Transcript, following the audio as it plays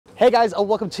Hey guys,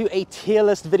 welcome to a tier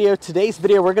list video. Today's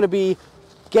video we're going to be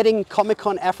getting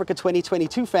Comic-Con Africa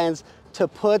 2022 fans to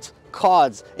put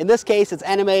cards. In this case it's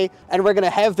anime, and we're going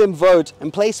to have them vote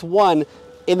and place one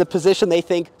in the position they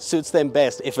think suits them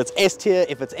best. If it's S tier,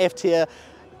 if it's F tier,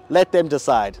 let them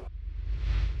decide.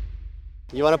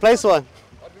 You want to place one?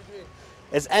 What are we doing?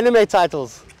 It's anime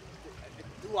titles.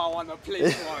 Do I want to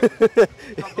place one?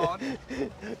 Come on.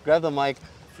 Grab the mic.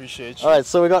 Appreciate you. Alright,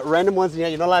 so we got random ones in here.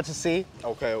 You're not allowed to see.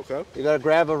 Okay, okay. You gotta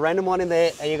grab a random one in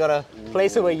there and you gotta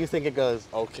place it where you think it goes.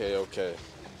 Okay, okay.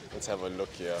 Let's have a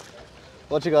look here.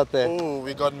 What you got there? Oh,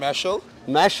 we got Mashal.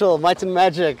 Mashal, Might and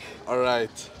Magic.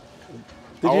 Alright.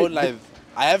 I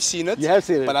have seen it. You have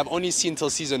seen it. But I've only seen till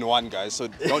season 1, guys, so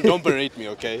don't berate me,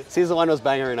 okay? Season 1 was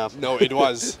banger enough. No, it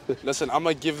was. Listen, I'm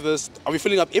gonna give this... Are we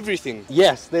filling up everything?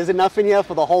 Yes, there's enough in here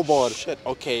for the whole board. Shit,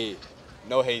 okay.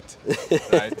 No hate.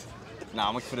 Right. Nah,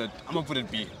 I'm gonna put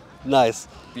it B. Nice.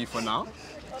 B for now.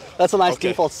 That's a nice Okay.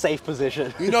 default safe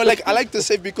position. You know, like, I like to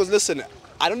save because, listen,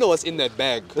 I don't know what's in that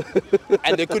bag.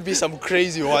 And there could be some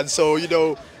crazy ones, so, you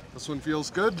know... This one feels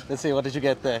good. Let's see, what did you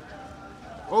get there?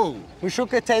 Oh,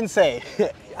 Mushoku Tensei.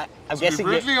 I'm to be guessing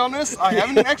brutally honest, I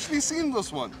haven't actually seen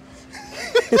this one.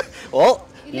 Well,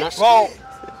 Well,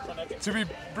 to be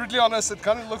brutally honest, it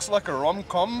kind of looks like a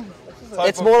rom-com.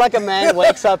 it's more like a man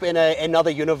wakes up in another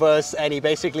universe and he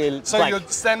basically... So like, your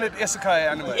standard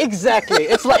isekai anime. exactly.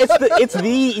 It's like it's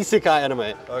the isekai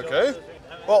anime. Okay.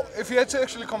 Well, if you had to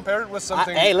actually compare it with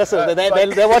something... Hey, listen,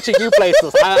 like- they're watching you place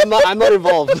this. I'm not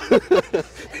involved.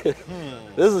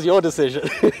 This is your decision.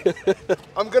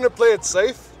 I'm going to play it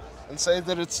safe and say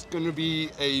that it's going to be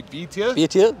a B tier. B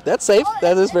tier, that's safe.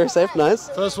 That is very safe. Nice.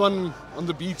 First one on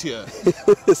the B tier.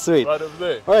 Sweet. Right over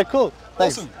there. All right, cool.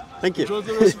 Thanks. Awesome. Thank you. Enjoy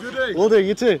the rest of your day. We'll do,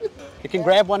 you too. You can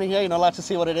grab one in here, you're not allowed to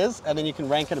see what it is, and then you can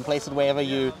rank it and place it wherever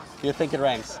you think it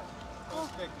ranks.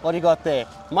 What do you got there?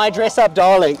 My dress up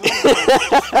darling.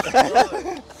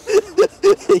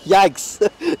 Yikes.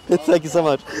 Thank you so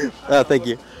much. Thank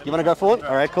you. You want to go forward?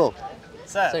 All right, cool.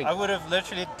 Sir, Sorry. I would have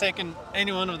literally taken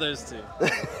any one of those two.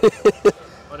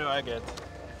 What do I get?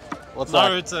 What's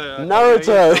Naruto. that?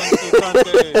 Naruto.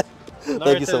 Naruto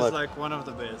Thank you so is much. like one of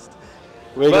the best.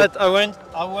 Really But I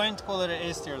won't call it an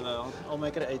S tier though. I'll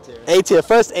make it an A tier. A tier,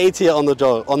 first A tier on the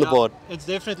board. It's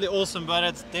definitely awesome, but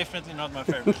it's definitely not my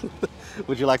favorite.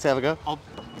 Would you like to have a go?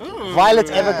 Ooh, Violet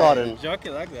Evergarden. Jockey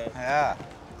like that. Yeah.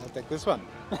 I'll take this one.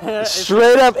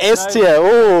 Straight up S tier.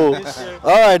 Ooh. S tier.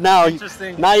 All right, now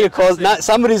Interesting.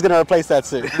 somebody's gonna replace that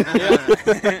suit.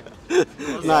 Yeah.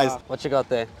 Nice. What you got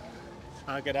there?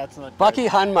 Okay, that's not Bucky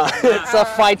Hanma. It's a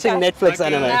fighting Netflix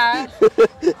Okay. anime.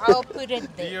 I'll put it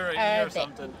B or there. E or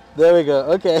something. There we go.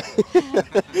 Okay.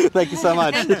 Thank you so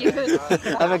much. Thank you.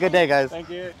 Have a good day, guys. Thank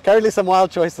you. Currently some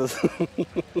wild choices.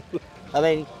 And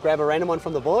then grab a random one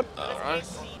from the board. Alright.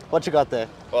 What you got there?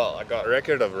 Well, I got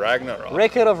Record of Ragnarok.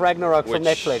 Record of Ragnarok from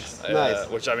which, Netflix. Nice.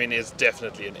 Which I mean is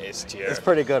definitely an S tier. It's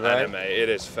pretty good, right? Anime. It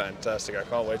is fantastic. I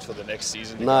can't wait for the next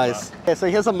season. to come Nice. out. Okay, so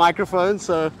here's a microphone,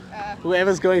 so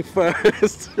whoever's going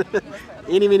first.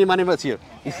 Eeny, meeny, miny, moe, it's you.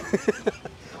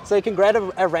 So you can grab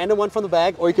a random one from the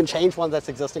bag, or you can change one that's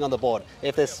existing on the board,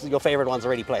 if your favorite one's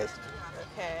already placed.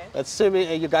 Okay.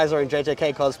 Assuming you guys are in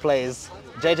JJK cosplays,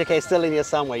 JJK's still in here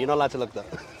somewhere, you're not allowed to look though.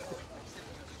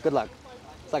 Good luck.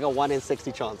 It's like a 1 in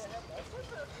 60 chance.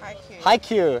 Haikyuu.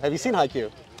 Haikyuu, have you seen Haikyuu?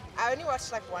 I only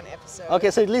watched like one episode. Okay,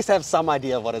 so at least have some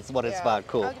idea of what it's Yeah. about.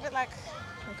 Cool. I'll give it like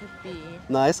a B.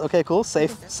 Nice. Okay, cool.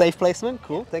 Safe placement.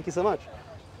 Cool. Thank you so much.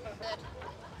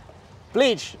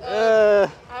 Bleach. I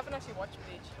haven't actually watched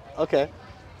Bleach. Okay.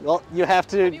 Well, you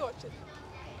have Have you to. watched it?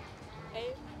 A?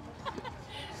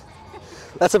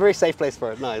 That's a very safe place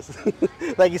for it. Nice.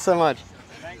 Thank you so much.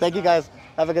 Thank you guys.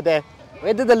 Have a good day.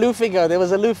 Where did the Luffy go? There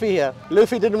was a Luffy here.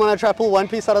 Luffy didn't want to try pull one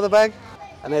piece out of the bag.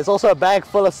 And there's also a bag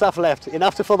full of stuff left.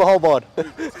 Enough to fill the whole board.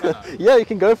 Yeah, you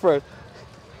can go for it.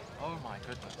 Oh my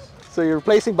goodness. So you're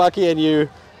replacing Bucky and you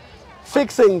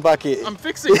fixing Bucky. I'm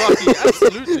fixing Bucky,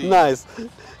 absolutely. Nice.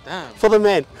 Damn. For the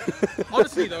men.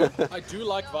 Honestly though, I do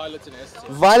like Violet and S tier.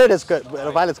 Violet is good.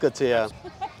 Violet's good too, yeah. Wanna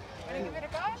give it a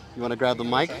go? You want to grab the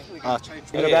mic? You want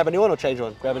to grab a new one or change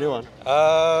one? Grab a new one.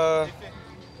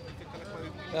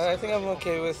 No, I think I'm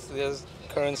okay with the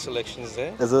current selections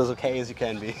there. As okay as you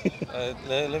can be.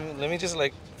 Let me just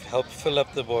like help fill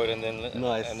up the board and then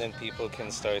Nice. and then people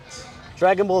can start.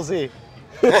 Dragon Ball Z.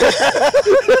 You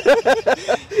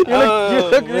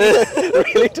look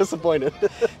really disappointed.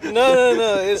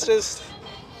 No. It's just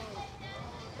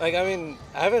like I mean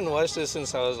I haven't watched this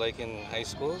since I was like in high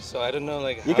school, so I don't know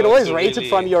like. You can always rate it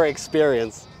from your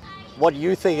experience. What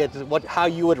you think how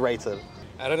you would rate it.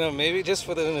 I don't know, maybe just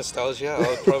for the nostalgia,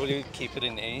 I'll probably keep it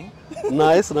in A.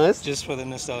 Nice, nice. Just for the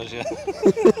nostalgia.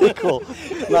 Cool.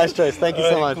 Nice choice. Thank you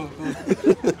so much. Cool,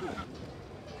 cool.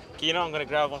 Okay, you know, I'm gonna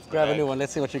grab one. Grab a new one.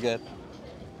 Let's see what you get.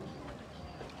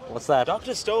 What's that?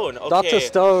 Dr. Stone. Okay. Dr.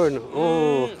 Stone.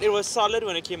 Ooh. It was solid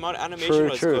when it came out. Animation True,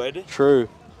 was true. good. True.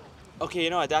 Okay, you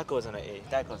know what? That goes on an A.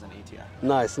 That goes on an A tier.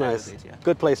 Nice, nice. That goes A tier.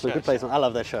 Good placement, Sure, good placement. I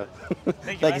love that show.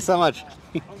 Thank Thank you so much.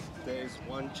 There's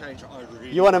one change I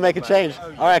really You want to make a change?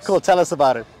 All right, cool. Tell us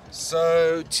about it.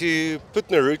 So to put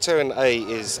Naruto in A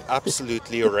is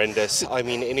absolutely horrendous. I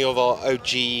mean, any of our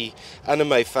OG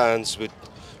anime fans would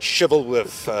shiver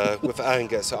with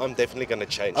anger. So I'm definitely going to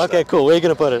change. Okay, that. cool. Where are you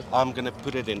going to put it? I'm going to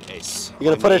put it in S. You're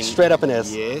going to put it straight up in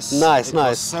S? Yes. Nice, it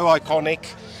nice. Was so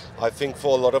iconic. I think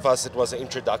for a lot of us it was an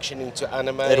introduction into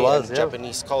anime It was, and yeah.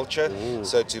 Japanese culture.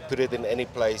 So to put it in any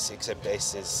place except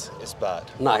S is bad.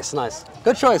 Nice, nice.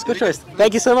 Good choice, good choice.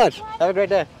 Thank you so much. Have a great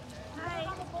day.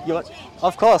 You want,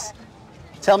 of course.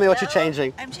 Tell me what you're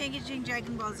changing. I'm changing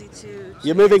Dragon Ball Z to...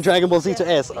 You're moving Dragon Ball Z to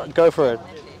S. Go for it.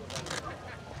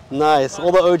 Nice.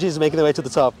 All the OGs making their way to the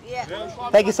top. Yeah.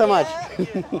 Thank you so much.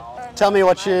 Tell me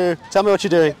what you're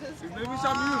doing.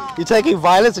 You're taking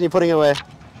violets and you're putting it away.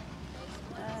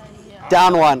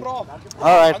 Down one. All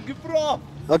right.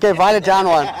 Okay, violet down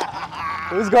one.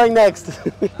 Who's going next?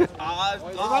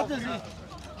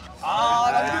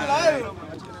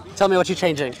 Tell me what you're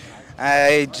changing.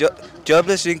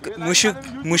 Jobless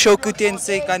Mushoku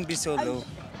Tensei can't be so low.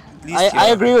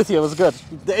 I agree with you. It was good.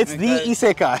 It's the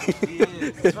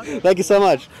isekai. Thank you so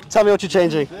much. Tell me what you're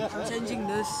changing. I'm changing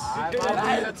this.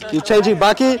 You're changing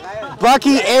Baki?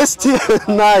 Baki S tier.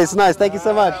 Nice, nice. Thank you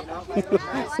so much.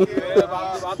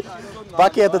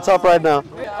 Baki at the top right now.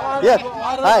 Yeah.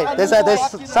 Hi. There's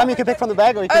some you can pick from the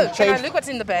bag, or you can change. Can I look what's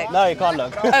in the bag? No, you can't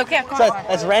look. Okay, I can't. So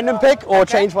it's random pick or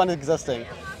change one existing. You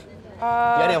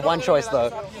only have one choice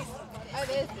though.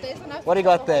 What do you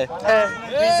got there?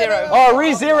 ReZero. Oh,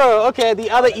 ReZero. Okay, the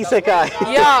other isekai.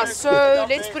 Yeah, so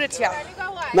let's put it here.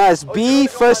 Nice. B,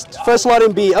 first slot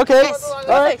in B. Okay. Yes,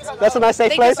 all right. perfect. That's a nice safe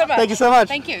Thank you place. so much. Thank you so much.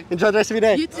 Thank you. Enjoy the rest of your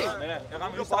day. You too.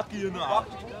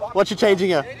 What you changing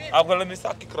here? I've got a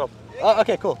Misaki crop. Oh,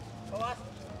 okay, cool.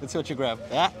 Let's see what you grab.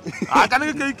 Yeah. I can't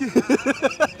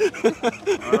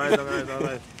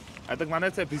Alright. I think my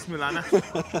net say Bismillah.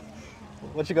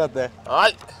 What you got there?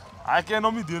 I can't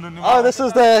know me doing it. Oh, this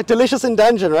is the Delicious in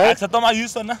Dungeon, right?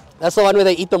 That's the one where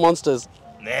they eat the monsters.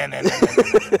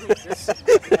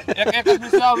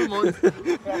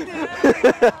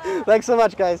 Thanks so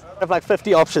much, guys. I have like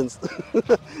 50 options.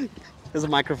 There's a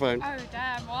microphone. Oh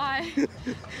damn, why?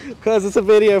 Because it's a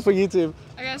video for YouTube.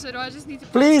 Okay, so do I just need to...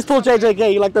 Please pull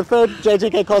JJK. You're like the third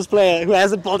JJK cosplayer who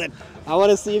hasn't pulled it. I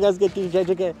want to see you guys get to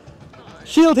JJK.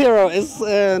 Shield Hero is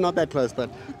not that close,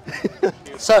 but...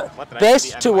 So,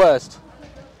 best to worst.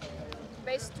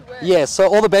 Best to worst? Yes, so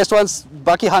all the best ones,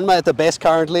 Baki Hanma at the best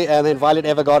currently, and then Violet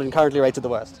Evergarden currently rated the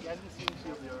worst.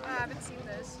 I haven't seen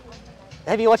this.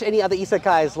 Have you watched any other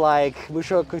isekais like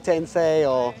Mushoku Tensei,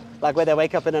 or like where they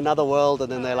wake up in another world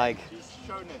and then they're like...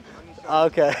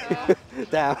 Okay,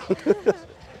 damn.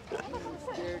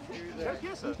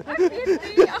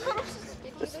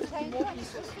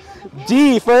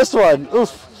 D, first one.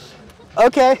 Oof.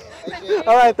 Okay.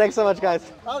 All right, thanks so much,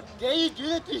 guys. How dare you do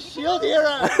that to Shield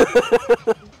Hero?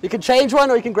 You can change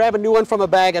one or you can grab a new one from a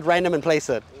bag at random and place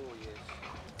it.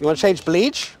 You want to change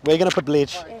Bleach? Where are you going to put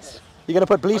Bleach? S. You're going to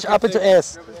put Bleach up into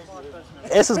S.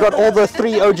 S has got all the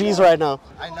 3 OGs right now.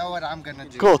 I know what I'm gonna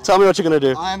do. Cool, tell me what you're going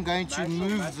to do. I'm going to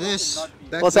move this.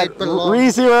 What's that?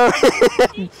 ReZero?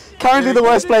 Currently the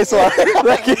worst place one.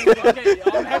 Thank you.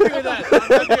 I'm happy with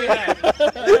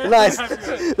that. Nice.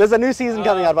 There's a new season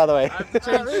coming out, by the way.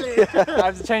 I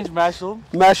have to change Mashal.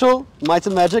 Mashal, Might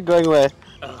and Magic, going where?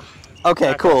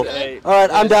 Okay, cool. All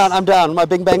right, I'm down. My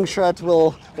Bing Bang shirt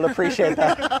will appreciate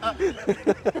that.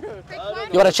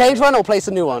 You want to change one or place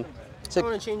a new one? I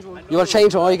want to change one. You want to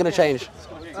change one? What are you going to change?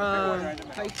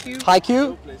 Haikyuu.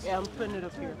 Haikyuu? Yeah, I'm putting it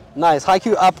up here. Nice.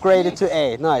 Haikyuu upgraded to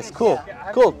A. Nice. Cool.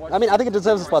 Cool. I mean, I think it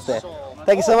deserves a spot there.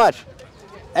 Thank you so much.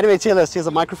 Anyway, tier list. Here's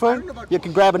a microphone. You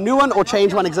can grab a new one or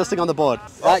change one existing on the board.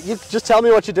 You just tell me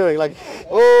what you're doing. Like,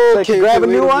 so you can grab a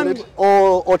new one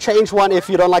or change one if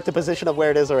you don't like the position of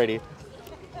where it is already.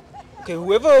 Okay,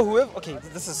 whoever. Okay,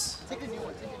 this is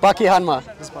Baki Hanma.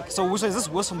 This Baki. So is this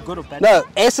worse from good or bad? No,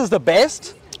 S is the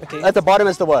best. Okay. At the bottom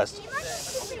is the worst.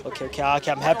 Okay,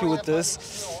 I'm happy with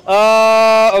this. Okay.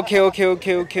 I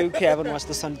haven't watched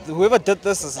this one. Whoever did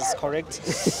this is correct.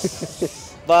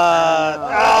 but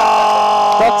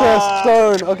Dr.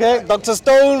 Stone, okay? Dr.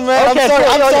 Stone, man. Okay,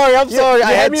 I'm sorry. I'm sorry. You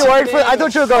had me worried for. I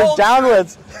thought you were going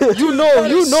downwards. You know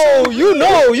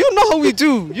how we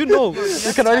do. You know.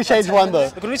 You can only change one though. I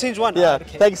can only change one. Yeah.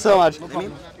 Okay. Thank you so much.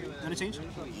 Gonna change?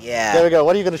 Yeah. There we go.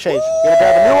 What are you gonna change? You gonna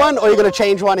grab a new one or you gonna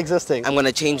change one existing? I'm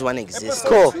gonna change one existing.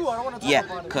 Cool. Yeah,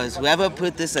 cause whoever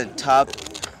put this on top.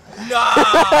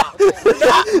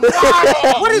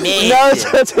 What is mid.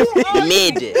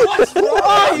 Mid.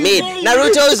 Mid.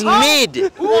 Naruto's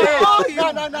mid.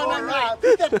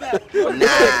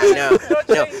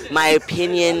 No. My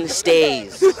opinion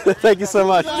stays. Thank you so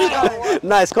much.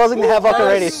 Nice. Causing havoc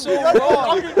already.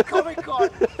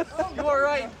 You are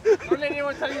right. Don't let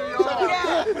anyone tell you you're wrong.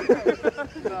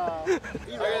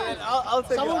 I'll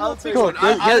take it. Cool.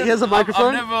 Here's a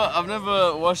microphone. I've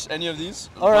never watched any of these.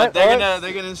 All right. They're gonna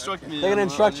instruct me. They're gonna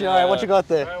instruct you. All right. What you got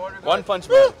there? One Punch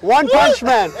Man. One Punch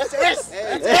Man. That's S.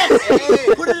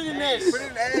 Put it in S. Put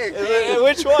it in A.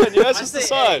 Which one? You guys just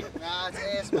decide. Nah, it's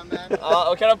S, my man.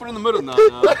 Okay, I'll put it in the middle now.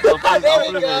 I'll put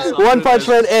it in this. One Punch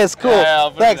Man is cool. Yeah,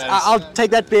 I'll put it in Thanks. S. I'll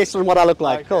take that based on what I look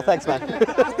like. Cool. Thanks, man.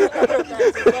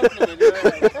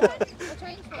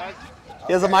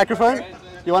 Here's a microphone.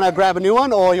 You want to grab a new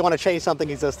one or you want to change something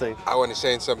existing? I want to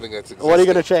change something that's existing. What are you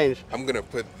going to change? I'm going to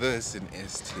put this in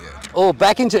S tier. Oh,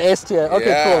 back into S tier. Okay,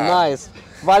 Yeah. cool. Nice.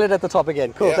 Violet at the top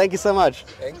again. Cool. Yeah. Thank you so much.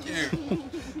 Thank you.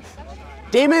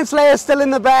 Demon Slayer is still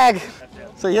in the bag.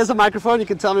 So here's a microphone. You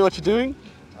can tell me what you're doing.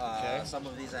 Some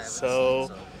of these I haven't So,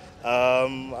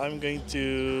 I'm going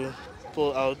to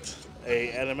pull out a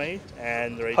anime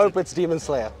and rate Hope it. it's Demon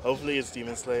Slayer. Hopefully it's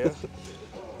Demon Slayer.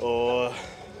 Or,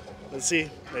 let's see,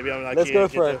 maybe I'm lucky. Let's go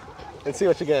and for get it. Let's see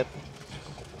what you get.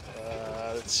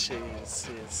 Let's see.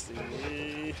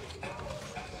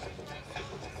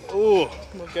 Oh,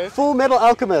 okay. Full Metal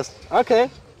Alchemist. Okay.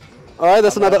 All right,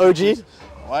 that's another OG.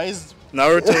 Why is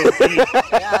Naruto B?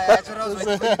 Yeah, that's what I was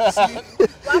waiting to see.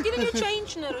 Why didn't you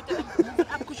change Naruto?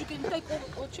 Because you can take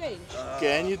or change.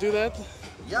 Can you do that?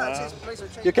 Yeah, it says place or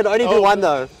change. You can only do one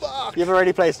though. You've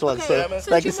already placed one, so Okay,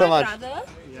 thank you so much. Brother,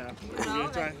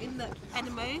 Yeah. in the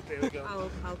anime,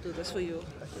 I'll do this for you.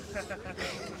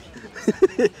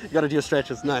 You got to do your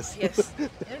stretches. Nice. Yes.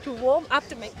 To warm up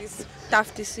to make these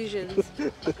tough decisions.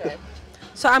 Okay.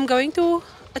 So I'm going to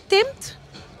attempt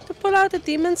to pull out a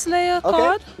Demon Slayer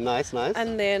card. Okay. Nice, nice.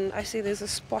 And then I see there's a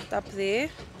spot up there.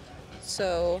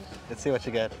 So Let's see what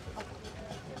you get.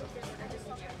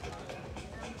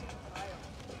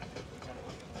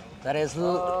 That is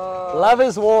Love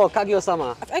is War,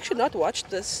 Kaguya-sama. I've actually not watched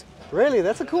this. Really?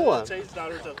 That's a cool one.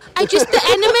 I just the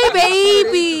anime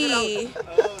baby.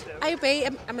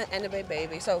 I'm an anime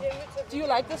baby. So, do you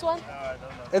like this one?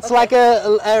 It's like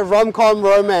a rom-com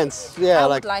romance. Yeah, I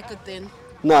like would like it then.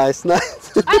 nice,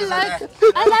 nice.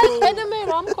 I like anime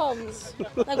rom-coms.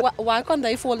 Like, why can't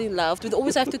they fall in love? Do they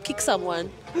always have to kick someone?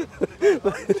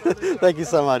 Thank you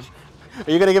so much.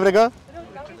 Are you gonna give it a go?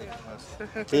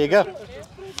 Here you go. You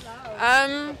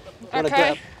wanna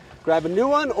Okay. grab a new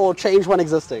one or change one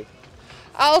existing?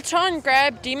 I'll try and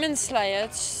grab Demon Slayer.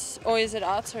 Or is it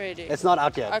out already? It's not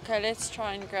out yet. Okay, let's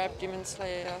try and grab Demon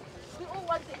Slayer.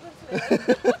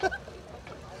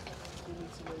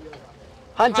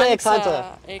 Hunter x Hunter.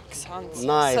 X Hunter.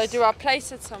 Nice. So do I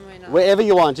place it somewhere now? Wherever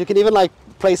you want. You can even like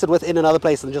place it within another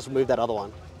place and just remove that other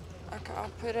one. Okay, I'll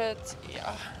put it.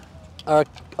 Yeah.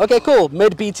 Okay, cool.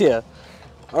 Mid B tier.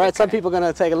 All right, some people are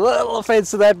gonna take a little offense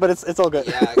to that, but it's all good.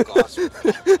 Yeah, gosh. I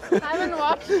haven't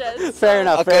watched it. Fair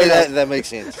enough. Okay, fair enough. that makes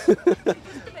sense.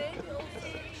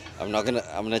 I'm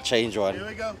gonna change one.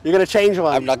 You're gonna change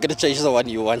one. I'm not gonna change the one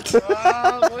you want.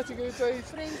 What you gonna say?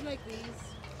 Friends like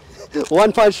these.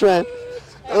 One Punch Man.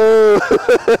 Oh,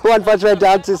 One Punch Man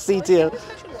down to C tier.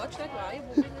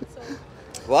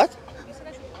 What?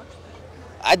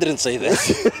 I didn't say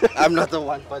that. I'm not a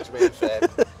One Punch Man fan.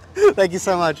 Thank you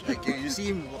so much. Thank you. You see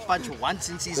him punch once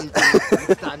in season 2.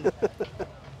 It's done.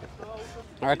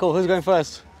 All right, cool. Who's going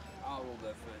first? I will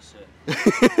go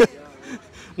first.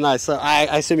 Nice. So I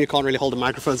assume you can't really hold a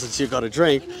microphone since you got a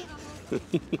drink.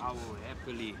 I will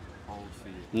happily hold for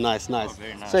you. Nice, nice. Oh,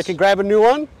 very nice. So you can grab a new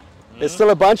one. There's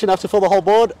still a bunch, enough to fill the whole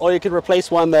board, or you can replace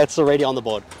one that's already on the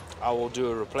board. I will do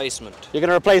a replacement. You're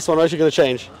gonna replace one. What are you gonna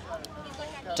change?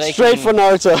 Taking Straight for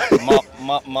Naruto.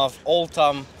 my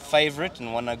all-time favorite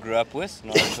and one I grew up with.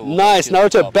 Naruto will Nice, go to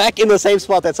the Naruto top. back in the same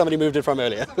spot that somebody moved it from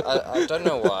earlier. I don't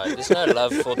know why. There's no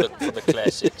love for the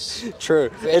classics. True.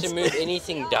 If we had to move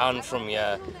anything down from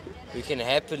here, we can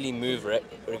happily move Record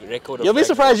of You'll be Ragnarok.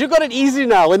 surprised. You got it easy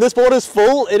now. When this board is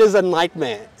full, it is a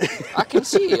nightmare. I can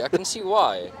see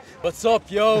why. What's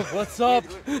up, yo? What's up?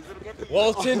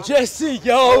 Walt and Jesse,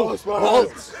 yo!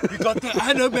 Walt, we got the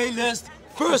anime list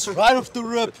First, right off the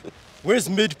rip. Where's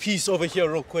mid-piece over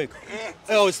here real quick?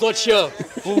 Oh, it's not here.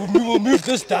 We'll move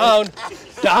this down.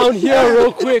 Down here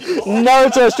real quick.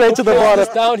 Naruto straight to the bottom.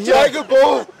 Down here. Dragon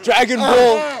Ball. Dragon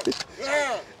Ball.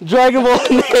 Dragon Ball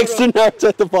next to Naruto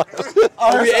at the bottom.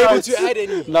 Are we able to add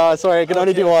any? No, sorry, I can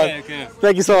only do one. Okay.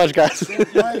 Thank you so much, guys.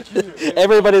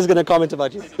 Everybody's going to comment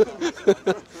about you.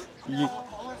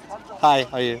 Hi,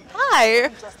 how are you?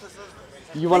 Hi.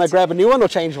 You want to grab a new one or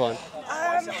change one?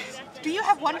 Do you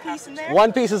have one piece in there?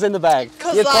 One piece is in the bag.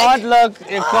 'Cause You like- can't look,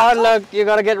 you can't look. You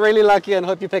got to get really lucky and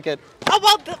hope you pick it. Oh,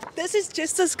 well, this is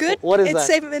just as good. What is it's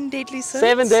that? 7 Deadly Sins.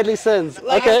 7 Deadly Sins.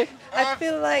 Like, Okay. I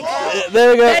feel like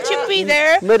There we go. that should be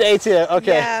there. Mid-A tier.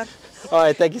 Okay. Yeah. All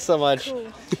right. Thank you so much.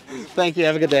 Thank you.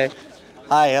 Have a good day.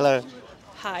 Hi. Hello.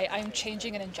 Hi, I'm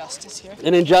changing an injustice here.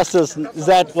 An Injustice. Is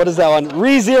that, what is that one?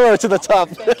 Re-Zero to the top.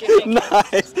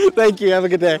 Nice. Thank you. Have a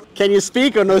good day. Can you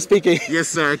speak or no speaking? Yes,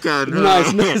 sir, I can.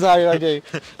 Nice. Nice. How are you doing?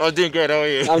 I'm doing great. How are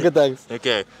you? I'm good, thanks.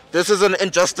 Okay. This is an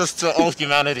injustice to all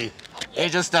humanity. It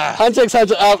just Hunter x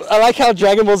Hunter. I like how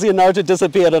Dragon Ball Z and Naruto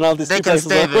disappeared and all these they two can places.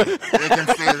 stay there. They can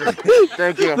stay there.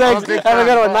 Thank you. Thanks. I'm a big Have a fan.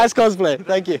 good one. Nice cosplay.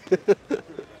 Thank you.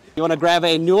 You want to grab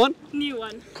a new one? New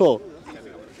one. Cool.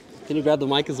 Can you grab the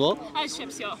mic as well? I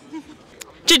ships you.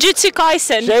 Jujutsu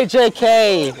Kaisen.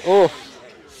 JJK. Oh.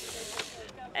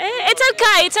 It's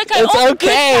okay. It's okay. It's all the okay. good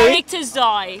characters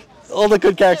die. All the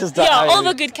good characters die. Yeah, all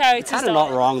the good characters Kind die. of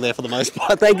not wrong there for the most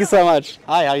part. Thank you so much.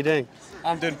 Hi, how you doing?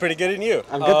 I'm doing pretty good, and you?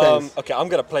 I'm good, thanks. Okay, I'm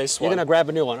gonna place one. You're gonna grab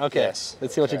a new one. Okay. Yes.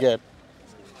 Let's see what you get.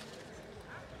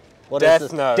 What is Death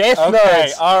this? Note. Death Okay,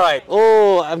 Note. all right.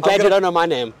 Oh, I'm glad you gonna- don't know my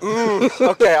name.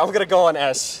 Okay, I'm gonna go on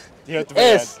S. Here at the very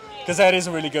S. Because that is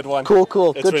a really good one. Cool,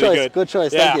 cool. It's Good really choice. Good. Good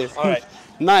choice. Yeah, Thank you. all right.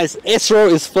 Nice. S row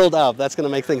is filled up. That's gonna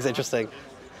make things interesting.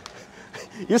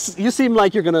 You seem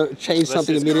like you're gonna change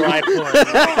something immediately.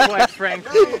 Quite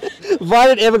frankly. Why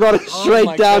did ever go straight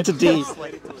my down to D? Can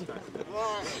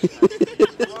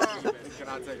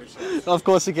I take a shot? Of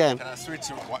course you can. Can I switch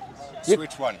one? You-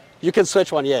 Switch one. You can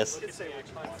switch one, yes.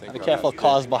 Think Be I'll careful, have to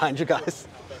cars behind you guys.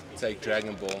 Take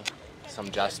Dragon Ball. Some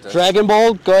justice. Dragon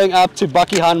Ball going up to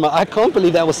Bucky Hanma. I can't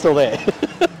believe that was still there.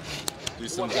 Do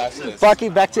some justice. Bucky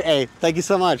back to A. Thank you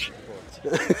so much.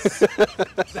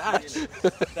 That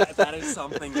is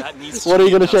something that needs to What are you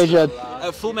be gonna change done.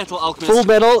 yet? Full Metal Alchemist. Full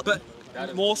Metal? But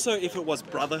more so if it was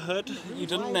Brotherhood. You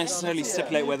didn't necessarily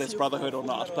stipulate whether it's Brotherhood or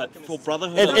not, but for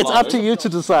Brotherhood It's up to alone- you to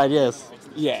decide, yes.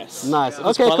 Yes. Nice. If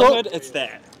it's Okay, cool. Brotherhood, it's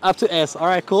there. Up to S. All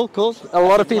right, cool, cool. A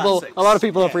lot of people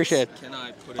Classics. appreciate. Can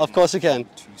I put Of course you can.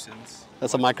 2 cents?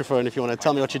 That's a microphone if you want to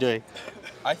tell me what you're doing.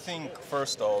 I think,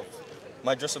 first off,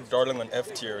 my Dress Up Darling on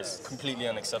F tier is completely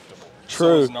unacceptable. True.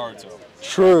 So is Naruto.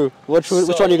 True. Which one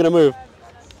are you going to move?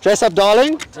 Dress Up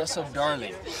Darling? Dress Up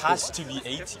Darling has to be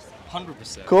 80.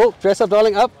 100%. Cool. Dress Up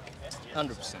Darling up?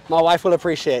 100%. My wife will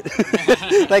appreciate.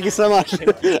 Thank you so much.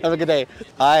 Have a good day.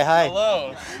 Hi, hi.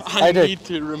 Hello. How you I doing? need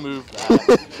to remove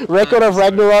that. Record of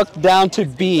Ragnarok down to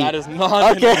B. That is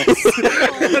not Okay.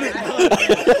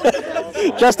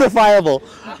 Justifiable.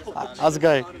 How's it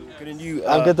going? Good and you.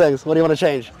 I'm good, thanks. What do you want to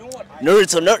change?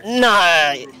 Naruto.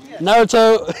 Nah.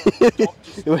 Naruto.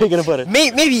 Where are you going to put it?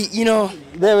 Maybe, you know.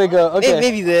 There we go. Okay.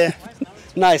 Maybe there.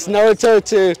 Nice. Naruto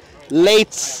to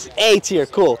late A tier.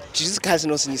 Cool. Jesus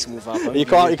Kaisen also needs to move up. You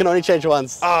can only change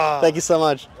once. Ah. Thank you so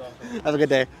much. Have a good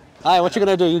day. Hi, what you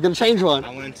gonna do? You gonna change one?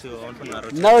 I want to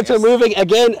Naruto. Naruto moving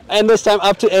again, and this time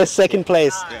up to S, second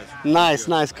place. Nice,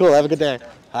 nice, cool. Have a good day.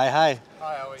 Hi, hi.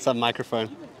 Some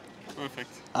microphone. Perfect.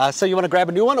 So you want to grab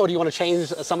a new one, or do you want to change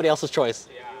somebody else's choice?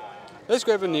 Let's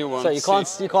grab a new one. So you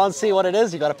can't see what it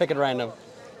is. You gotta pick it random.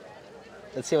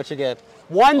 Let's see what you get.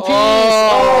 One Piece.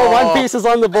 Oh, One Piece is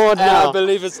on the board And now. I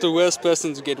believe it's the worst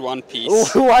person to get One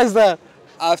Piece. Why is that?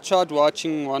 I've tried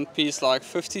watching One Piece like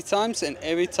 50 times, and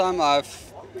every time I've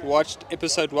watched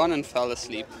episode 1 and fell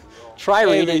asleep. Try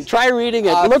reading. Try reading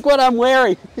it. I've- Look what I'm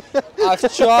wearing. I've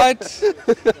tried,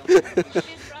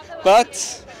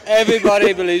 but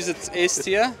everybody believes it's S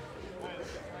tier.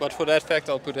 But for that fact,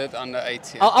 I'll put it under A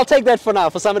tier. I'll take that for now.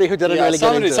 For somebody who didn't really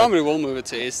get into it. Somebody will move it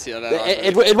to S tier. then, I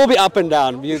It will be up and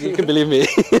down. You can believe me.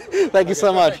 Thank you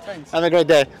so much. Have a great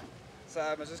day. So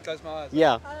I just close my eyes.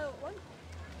 Yeah.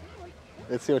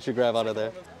 Let's see what you grab out of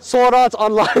there. Sword Art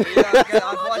Online. I've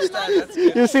watched that. That's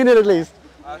good. You've seen it at least.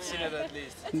 I've seen it at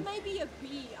least. It's maybe a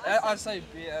B. I'd say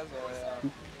B as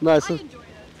well, Nice.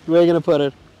 Where are you gonna put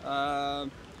it? yeah.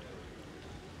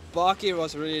 Baki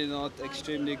was really not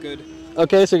extremely good.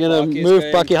 Okay, so you're gonna Baki is move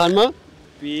going Baki Hanma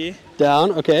B.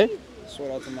 down. Okay.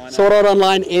 Sword Art Online. Sword Art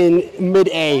Online in mid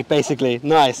A, basically.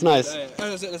 Nice, nice.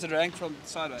 There's a rank from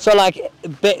sideways. So like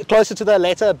closer to the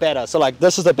letter, better. So like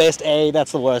this is the best A,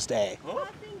 that's the worst A.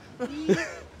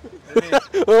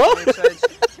 What?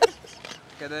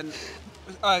 Okay, then.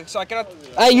 So I cannot.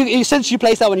 Since you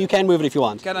placed that one, you can move it if you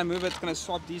want. Can I move it? Can I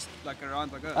swap these like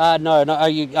around like that? No.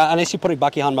 Unless you're putting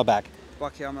Bucky on my back.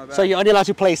 Bucky on my back. So you're only allowed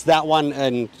to place that one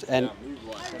and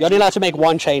you're only allowed to make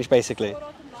one change basically.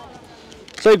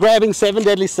 So you're grabbing 7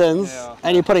 Deadly Sins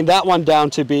and you're putting that one down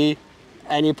to B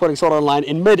and you're putting Sword Art Online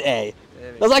in mid A.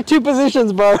 There's like 2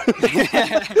 positions, bro. Okay,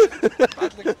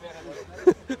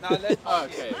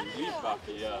 leave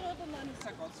Bucky, yeah.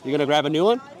 You're gonna grab a new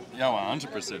one? Yeah,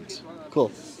 100%.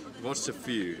 Cool. Watched a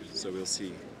few, so we'll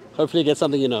see. Hopefully you get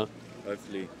something you know.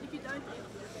 Hopefully.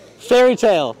 Fairy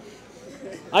Tale.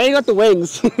 I ain't got the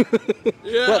wings.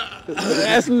 Yeah. Well,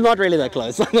 that's not really that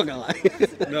close, I'm not gonna lie.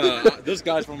 No, this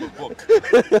guy's from a book.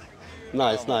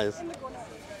 Nice.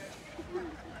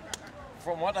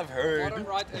 From what I've heard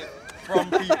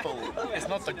from people, it's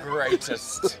not the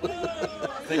greatest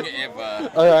thing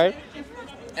ever. Alright.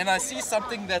 And I see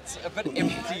something that's a bit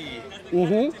empty.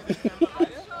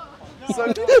 So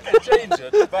I can change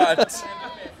it, but...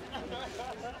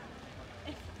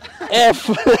 F.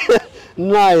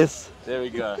 Nice. There we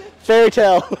go. Fairy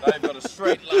Tale. I've got a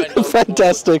straight line.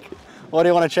 Fantastic. What do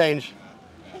you want to change?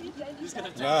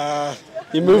 Nah.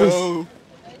 You're moving.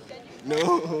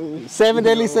 No. 7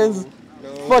 Deadly Sins.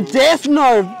 For Death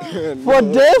Note. For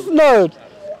Death Note.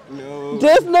 No.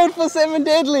 Death Note for 7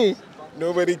 Deadly.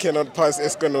 Nobody cannot pass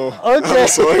Escano. Okay. I'm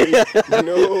sorry.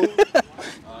 No.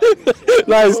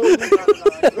 Nice.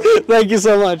 Thank you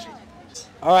so much.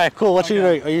 All right, cool. What you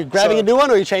doing? Are you grabbing a new one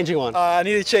or are you changing one? I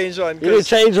need to change one. You need to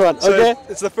change one. So Okay.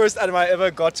 It's the first anime I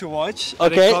ever got to watch.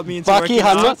 And Okay. It got me into Bucky working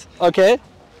Hanma. out, Okay.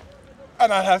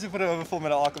 and I have to put it over Full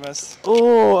Metal Alchemist.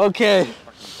 Oh, okay.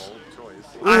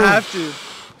 I have to.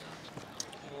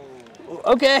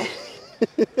 Okay.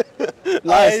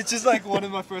 Nice. It's just like one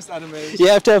of my first animes. You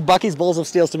have to have Bucky's Balls of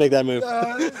Steel to make that move.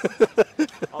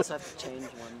 Also have to change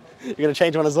one. You're going to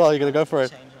change one as well. You're going to go for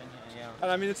it. And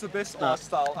I mean, it's the best art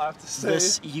style, I have to say.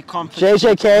 This you can't put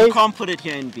JJK? You can't put it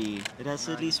here in B. It has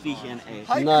to at least be here in A.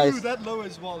 Haiku, Nice. that low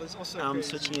as well is also crazy.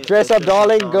 Switching it. Dress Up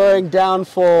Darling going down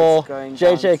for Going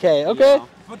down JJK. Okay.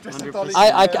 But Dress Up Darling,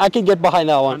 I can get behind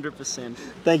that one. 100%.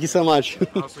 Thank you so much.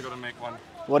 I also got to make one.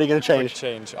 What are you going to change?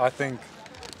 Change. I think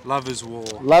Lover's War.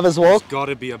 Lover's War? It's got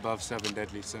to be above 7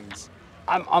 Deadly Sins.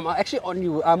 I'm actually on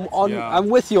you. I'm Yeah. I'm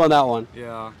with you on that one.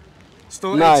 Yeah.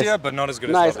 Still Nice. A tier, but not as good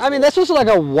as Nice. Lover's I mean, that's just like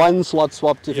a 1 slot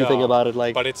swap if you Yeah. think about it.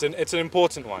 Like, But it's an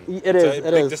important one. It It's is. a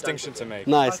It big is. distinction to make.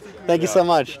 Nice. Thank you so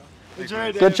much. Enjoy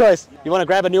it. Good choice. You want to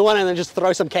grab a new one and then just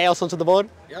throw some chaos onto the board?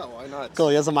 Yeah, why not? Cool.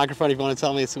 Here's a microphone if you want to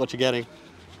tell me what you're getting.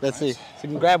 Let's see. So you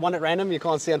can grab one at random. You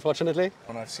can't see, unfortunately.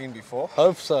 One I've seen before.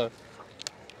 Hope so.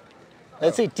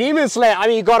 Let's see. Demon Slayer. I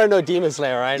mean, you gotta know Demon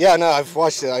Slayer, right? Yeah, no, I've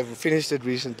watched it. I've finished it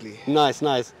recently. Nice.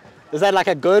 Is that like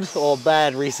a good or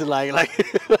bad recent,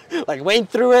 like went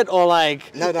through it or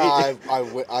like? No,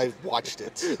 I watched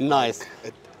it. Nice.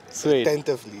 Sweet.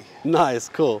 Attentively. Nice.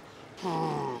 Cool.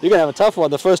 You're gonna have a tough one.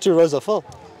 The first 2 rows are full.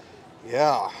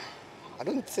 Yeah. I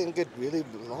don't think it really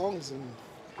belongs in...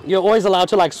 You're always allowed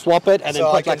to like swap it and So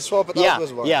then put I can like swap it yeah, out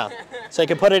with one. Yeah. So you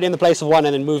can put it in the place of one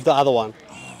and then move the other one.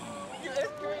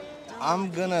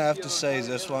 I'm gonna have to say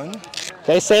this one.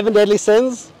 Okay, 7 Deadly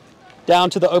Sins, down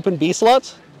to the open B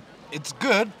slot. It's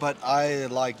good, but I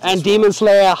like this And one. Demon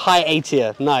Slayer, high A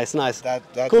tier. Nice. That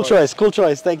Cool one.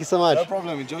 choice. Thank you so much. No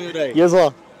problem. Enjoy your day. You as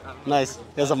well. Nice.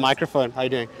 There's a microphone. How you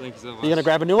doing? Thank you so much. You gonna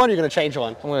grab a new one or you gonna change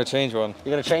one? I'm going to change one.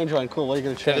 You're gonna change one. Cool. What are you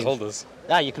gonna Can I change? just hold this?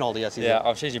 Yeah, you can hold it. Yes. easy. Yeah,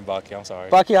 I'm changing Bucky. I'm sorry.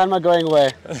 Bucky Hanma going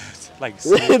where? Like,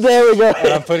 There we go. And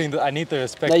I'm putting. I need the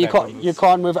respect. No, you back on can't. this. You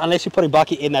can't move unless you're putting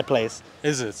Bucky in that place.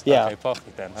 Is it? Yeah. Okay,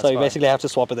 perfect then. That's So you fine. basically have to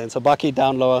swap it then. So Bucky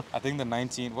down lower. I think the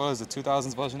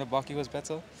 2000s version of Bucky was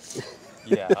better.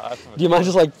 Yeah. Do you mind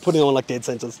just like putting on like dead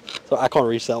centers? So I can't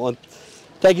reach that one.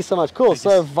 Thank you so much. Cool.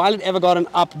 So Violet Evergarden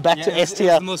up back to S tier.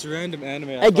 It's the most random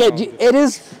anime. I Again, found. it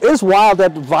is wild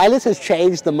that Violet has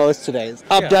changed the most today. It's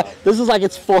up Yeah. down. This is like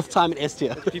its 4th time in S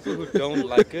tier. People who don't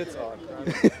like it are.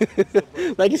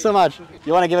 Thank you so much.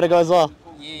 You want to give it a go as well?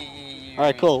 Yeah. All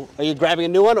right, cool. Are you grabbing a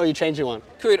new one or are you changing one?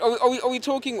 Wait, are we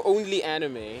talking only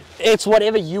anime? It's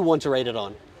whatever you want to rate it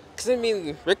on. Because I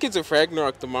mean, Records of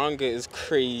Ragnarok, the manga is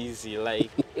crazy.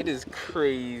 Like, it is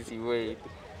crazy. Wait.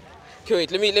 Okay,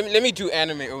 wait, let me do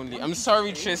anime only. I'm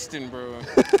sorry, Tristan, bro.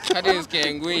 That is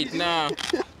gang. Wait, nah.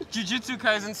 Jujutsu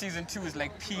Kaisen Season 2 is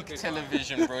like peak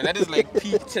television, bro. That is like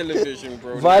peak television,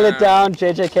 bro. Violet Nah. down,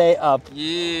 JJK up.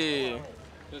 Yeah.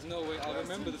 There's no way I'll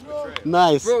remember this betrayal.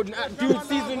 Nice. Bro, dude,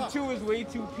 Season 2 is way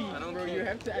too peak, bro. You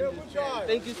have to understand.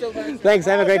 Thank you so much. Thanks.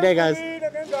 Have a great day, guys.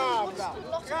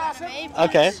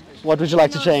 Okay. What would you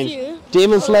like to change?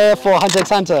 Demon Slayer for Hunter x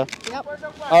Hunter. Yep.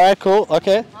 All right. Cool.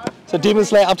 Okay. So Demon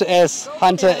Slayer up to S,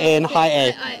 Hunter in high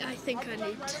A. I think I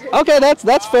need to. Okay,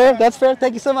 that's fair. That's fair.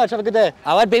 Thank you so much. Have a good day.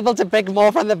 I want people to pick more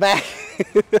from the back.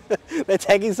 They're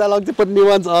taking so long to put new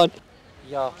ones on.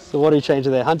 Yeah. So what are you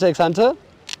changing there? Hunter x Hunter?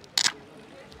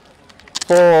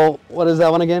 For, what is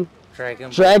that one again? Dragon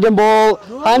Ball. Dragon Ball.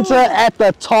 Hunter at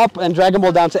the top and Dragon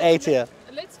Ball down to A tier.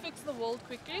 Let's fix the world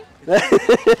quickly.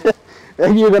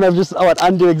 And you're gonna just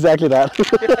undo exactly that.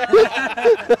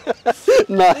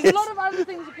 Nice. There's a lot of other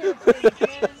things you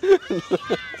can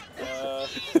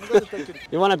do.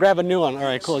 You want to grab a new one? All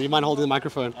right, cool. You mind holding the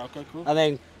microphone? Okay, cool. And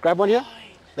then grab one here.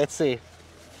 Let's see.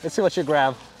 Let's see what you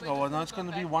grab. Oh, well, now it's going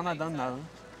to be one I don't know.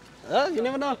 You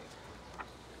never know.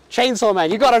 Chainsaw Man.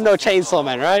 You gotta know Chainsaw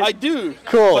Man, right? I do.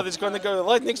 Cool. But it's going to go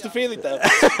right next to Fairy Tail.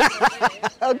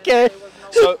 Okay.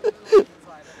 So,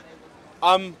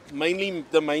 mainly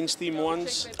the mainstream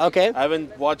ones. Okay. I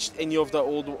haven't watched any of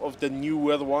the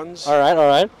newer ones. All right, all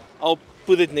right. I'll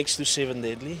put it next to Seven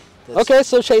Deadly. Okay,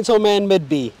 so Chainsaw Man mid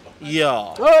B. Yeah.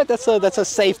 All right, that's a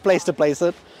safe place to place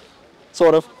it,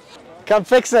 sort of. Come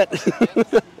fix it.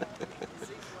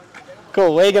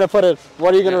 Cool. Where are you gonna put it?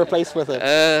 What are you gonna replace with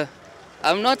it?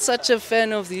 I'm not such a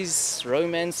fan of these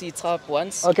romancy type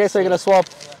ones. Okay, so you're gonna swap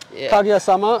Yeah.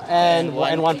 Kaguya-sama and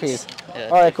One Piece. Yeah.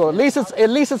 All right, cool. At least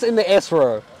it's in the S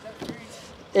row.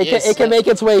 It Yes, can make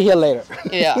its way here later.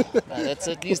 Yeah, that's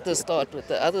at least the start. But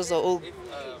the others are all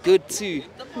good too.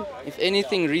 If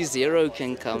anything, ReZero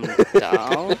can come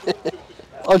down.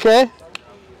 Okay.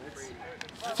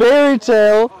 Fairy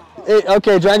Tail.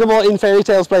 Okay, Dragon Ball in Fairy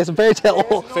Tail's place. And Fairy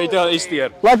Tail. Fairy Tail is tier.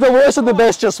 Like the worst and the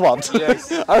best just swapped.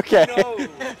 Yes. Okay.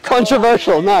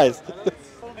 Controversial. Nice.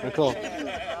 Very cool. All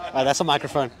right, that's a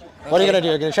microphone. What are you gonna do?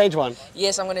 You're gonna change one.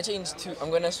 Yes, I'm gonna change two. I'm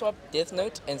gonna swap Death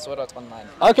Note and Sword Art Online.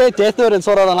 Okay, Death Note and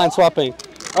Sword Art Online swapping.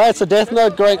 All right, so Death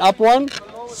Note going up one,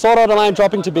 Sword Art Online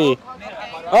dropping to B.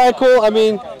 All right, cool. I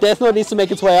mean, Death Note needs to make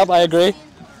its way up. I agree.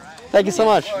 Thank you so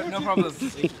much. No problem.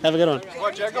 Have a good one.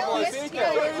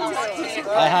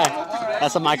 Hi.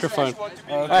 That's a microphone.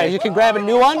 All right, you can grab a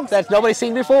new one that nobody's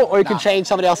seen before, or you can change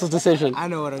somebody else's decision. I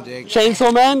know what I'm doing.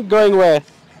 Chainsaw Man going where?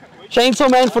 Chainsaw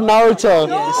Man for Naruto.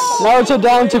 Yes. Naruto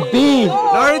down to B.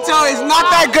 Naruto is not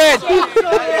that good.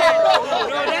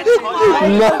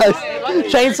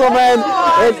 Nice. Chainsaw Man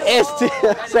in S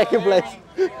tier, second place.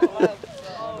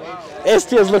 S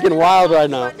tier is looking wild right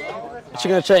now. What you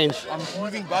gonna change? I'm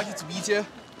moving Bucky to B tier.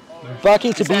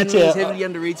 Bucky to B tier. It's heavily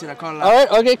underrated, I can't lie. All right,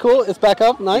 okay, cool. It's back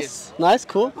up. Nice, nice,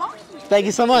 cool. Thank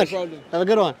you so much. No problem. Have a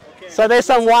good one. So there's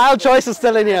some wild choices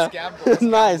still in here.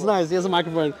 Nice, nice. Here's a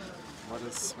microphone. What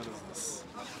is this?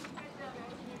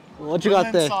 What you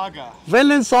got there? Saga.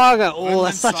 Vinland Saga. Oh, Vinland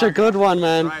that's such a Saga. good one,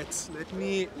 man. Right,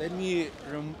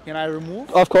 can I remove?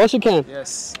 Of course you can.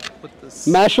 Yes, put this.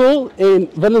 Mashal in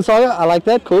Vinland Saga. I like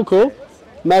that. Cool, cool.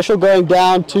 Mashal going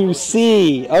down to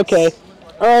C. Okay.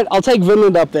 All right, I'll take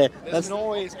Vinland up there. There's no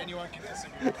ways anyone can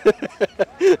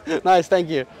disagree. Nice, thank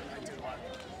you.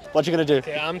 What you gonna do?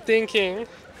 Okay, I'm thinking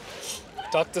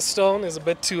Dr. Stone is a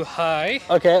bit too high.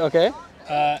 Okay, okay.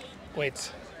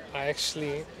 Wait,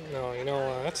 no, you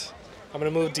know what? I'm gonna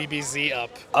move DBZ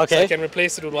up. Okay. So I can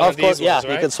replace it with one Of of these course, yeah, ones,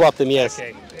 right? you can swap them, yes.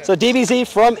 Okay. Yeah. So DBZ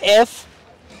from F.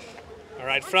 All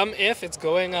right, from F, it's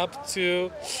going up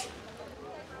to.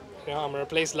 I'm gonna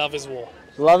replace Love Is War.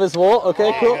 Love is War,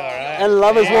 okay, There cool. you go, right? And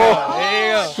Love is War. There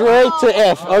you go. Straight to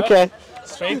F, okay.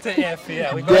 Straight to F,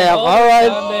 yeah. We got Damn, all all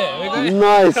down right. there.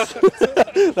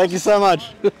 Nice. Thank you so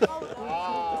much.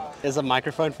 There's a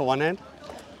microphone for one hand.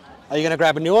 Are you gonna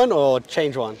grab a new one or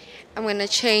change one? I'm gonna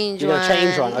change You're one. gonna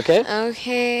change one, okay?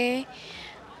 Okay.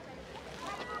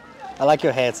 I like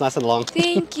your hair, it's nice and long.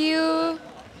 Thank you.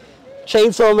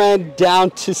 Chainsaw Man down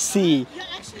to C.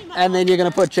 And then you're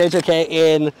gonna put JJK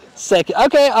in second.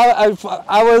 Okay, I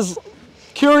was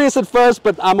curious at first,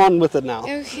 but I'm on with it now.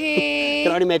 Okay.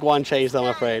 Can only make one change though,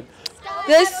 I'm afraid.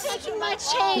 This. Taking my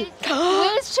chain.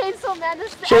 Where's Chainsaw Man?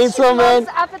 This Chainsaw Man.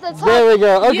 Up at the top. There we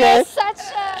go. Okay. You're such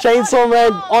a... Chainsaw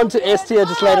Man onto S tier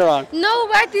just later on. No,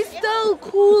 but it's still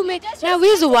cool, man. Now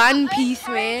where's One Piece,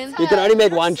 man? You can only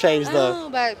make one change though. No,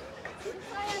 but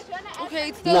okay,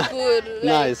 it's still Ni- good. Like,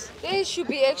 nice. They should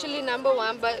be actually number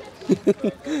one, but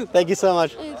Thank you so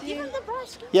much.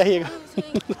 Yeah, here you go.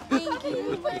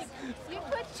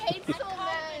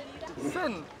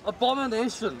 Sin,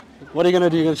 abomination. What are you gonna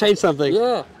do? You're gonna change something?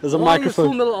 Yeah. There's a Why microphone.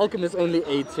 is Full Metal Alchemist only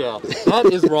 8 here? That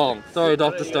is wrong. Sorry,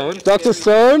 Dr. Stone. Dr.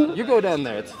 Stone. You go down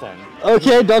there, it's fine.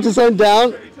 Okay, Dr. Stone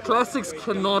down. Classics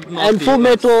cannot not And be Full S.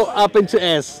 Metal up into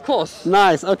S. Of course.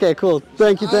 Nice. Okay, cool.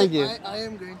 Thank you, thank you. I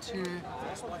am going to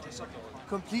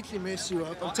completely mess you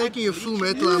up. I'm taking your Full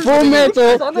Metal. I'm Full putting it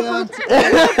Metal. down.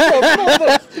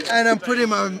 And I'm putting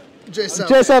my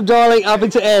Jessup Darling up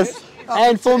into S.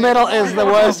 And Full Metal is the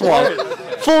worst one.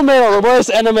 Full Metal, the worst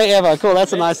anime ever. Cool,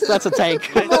 that's a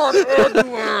take.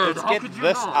 Let's get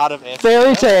this out of S.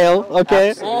 Fairy Tail,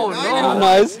 okay. Oh, no.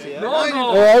 Nice.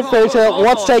 Alright, Fairy Tail.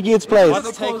 What's taking its place?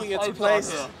 What's taking its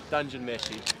place? Dungeon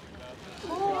Meshi.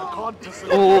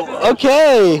 Oh,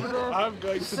 okay. I'm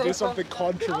going to do something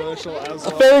controversial as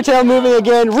well. Fairy Tail moving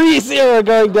again. ReZero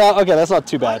going down. Okay, that's not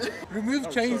too bad. Remove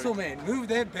Chainsaw Man. Move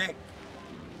that back.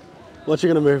 What you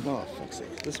gonna move? Oh, fuck's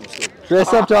sake. This one's good.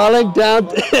 Jessup Darling down.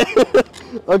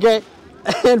 Okay.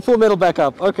 And Full Metal back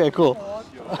up. Okay, cool.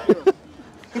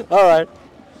 Alright.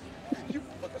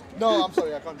 No, I'm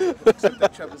sorry, I can't do it. Accept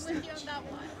that travesty.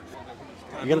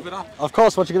 Of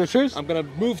course, what you gonna choose? I'm gonna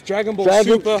move Dragon Ball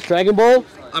Super. Dragon Ball.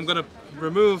 I'm gonna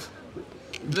remove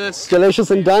this. Delicious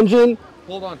in Dungeon.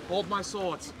 Hold my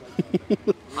swords.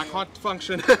 I can't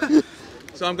function.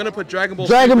 So I'm gonna put Dragon Ball.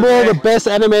 Dragon Super Ball, there. the best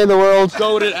anime in the world.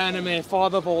 Goated anime,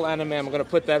 father of all anime. I'm gonna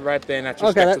put that right there in that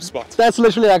Okay, respective spot. that's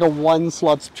literally like a one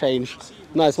slot change.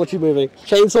 Nice, what you moving?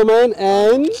 Chainsaw Man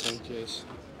and...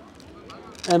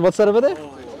 And what's that over there?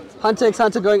 Hunter x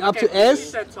Hunter going up to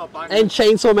S. And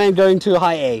Chainsaw Man going to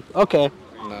high A. Okay.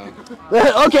 No.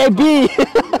 Okay, B.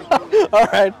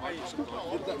 Alright.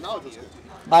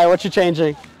 Alright, what you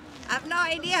changing? I have no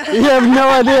idea. You have no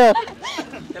idea.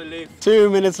 2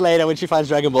 minutes later when she finds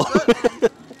Dragon Ball.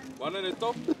 One at the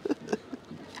top.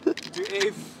 To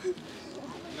A.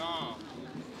 No.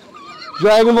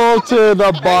 Dragon Ball to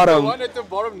the bottom. One at the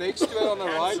bottom next to it on the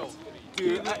right.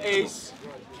 To Ace.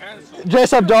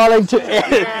 Jessup Darling to A.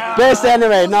 Best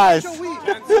anime, nice.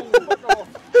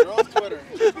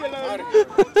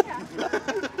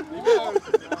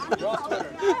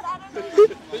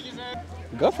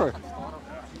 Go for it.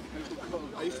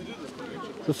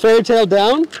 So Fairy Tail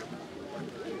down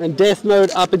and Death Note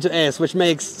up into S, which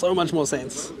makes so much more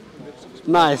sense.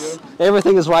 Nice.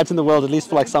 Everything is right in the world, at least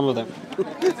for like some of them.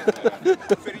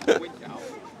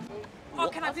 Oh,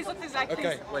 can I do something exactly?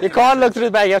 Okay. You can't look through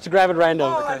the bag, you have to grab it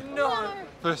random. Oh, no.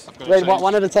 First, wait,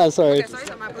 one at a time, sorry.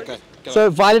 Okay. So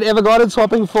Violet Evergarden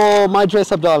swapping for My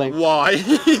Dress Up Darling. Why?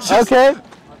 Okay.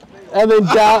 And then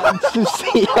down to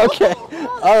C. Okay.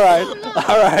 Alright.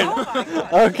 Alright.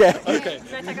 Okay. Okay.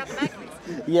 Can I take out the bag, please?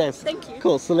 Yes. Thank you.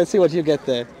 Cool, so let's see what you get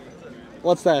there.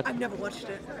 What's that? I've never watched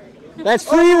it. That's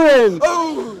Freewind!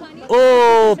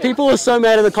 Oh, people were so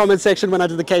mad in the comment section when I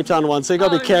did the Cape Town one, so you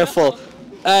gotta be careful.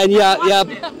 And yeah,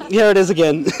 here it is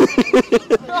again.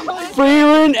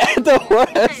 Freewind at the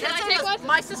worst. Can I take one?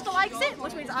 My sister likes it,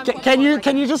 which means I'm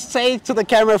Can you just say to the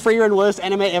camera Freewind worst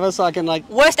anime ever so I can like...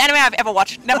 Worst anime I've ever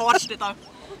watched. Never watched it though.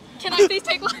 Can I please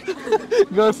take one?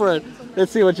 Go for it.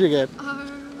 Let's see what you get.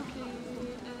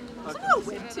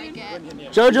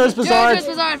 JoJo's Bizarre... JoJo's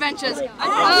Bizarre Adventures. Bro, if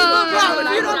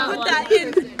you don't put that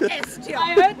in S tier,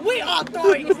 we are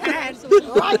throwing his hands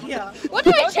right here. What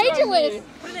do I change it with?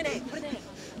 Put it in A. Put it in A.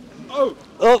 Oh,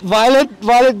 Violet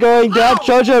going down.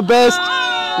 JoJo best.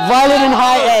 Violet in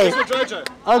high A.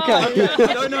 Okay.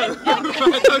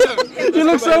 You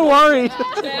look so worried.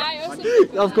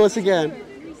 Of course again.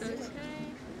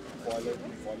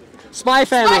 Spy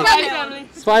Family.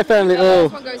 Spy Family. Oh.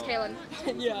 This one goes Kaylin.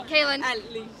 Yeah. Kaylin.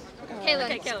 Kaylin.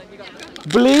 Okay, Kaylin, you got it.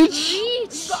 Bleach.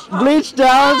 Bleach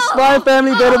down. Spy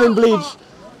Family better than Bleach.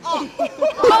 Oh my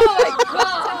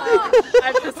god!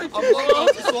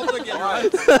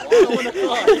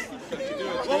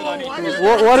 I'm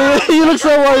What are you look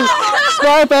so worried?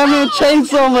 Spy Family and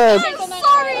Chainsaw Man.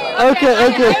 Sorry. Okay.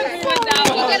 I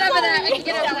can get over there.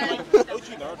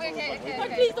 Okay.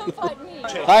 Please don't fight me.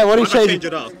 Alright, what do you change? Change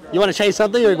it up. You want to change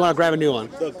something or you want to grab a new one?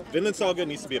 The Vinland Saga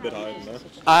needs to be a bit higher than that.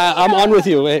 I'm on with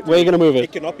you. Where are you going to move It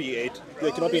it? cannot be 8.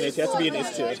 It cannot be an 8. It has to be an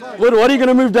S tier. What are you going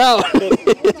to move down?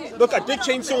 Look, I did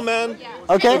Chainsaw Man.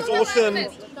 Okay. It's awesome.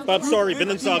 But sorry,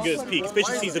 Vinland Saga is peak,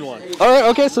 especially season 1. Alright,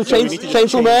 okay, so we need to just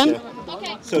Chainsaw Man change,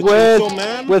 yeah. So Chainsaw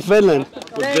Man with Vinland.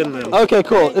 with Vinland. Okay,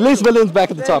 cool. At least Vinland's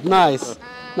back at the top. Nice.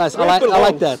 Nice. I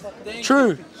like that.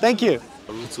 True. Thank you.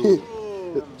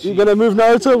 You're going to move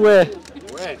Naruto where?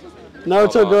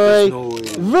 Naruto going.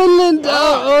 Vinland.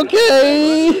 Oh,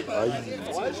 okay.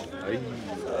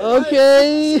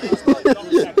 Okay.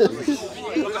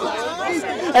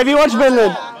 Have you watched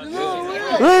Vinland?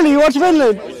 Really? You watch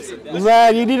Vinland?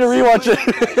 Man, you need to rewatch it.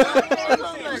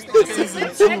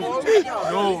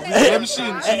 No,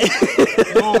 redemption.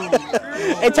 No.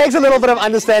 It takes a little bit of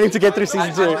understanding to get through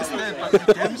season 2.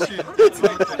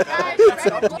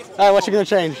 Alright, what you gonna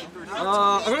change?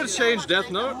 I'm gonna change Death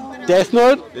Note. Death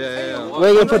Note? Yeah. Where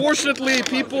you gonna put... Unfortunately,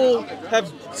 people have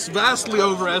vastly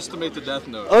overestimated Death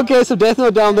Note. Okay, so Death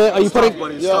Note down there. Are you putting?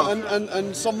 Buddy, Yeah,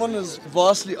 and someone has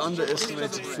vastly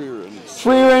underestimated Freewind.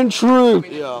 Freerin True.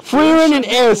 Freerin and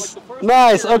S.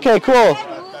 Nice. Okay, cool.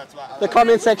 The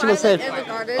comment section is said.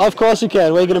 Of course you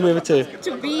can. Where are you going to move it to?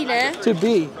 To B, ne? To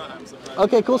B.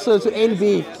 Okay, cool. So to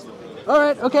NB.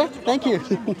 Alright, okay. Thank you.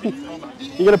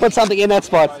 You're going to put something in that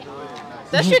spot.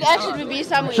 That should actually be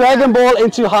somewhere. Dragon Ball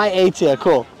into high A tier.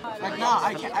 Cool.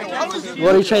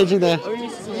 What are you changing there?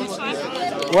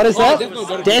 What is that?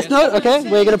 Death Note? Okay,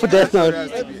 where are you going to put Death Note?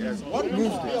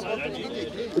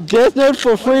 Death Note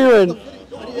for Freerin.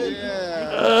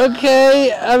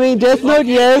 Okay, I mean Death Note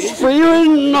yes,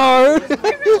 Freerin no.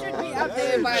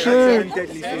 True.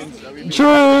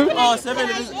 True. Oh, 7.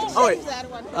 Oh wait.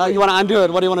 You want to undo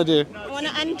it? What do you want to do? I want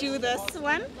to undo this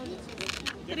one.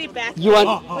 Put it back. You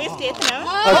want? Where's Death Note?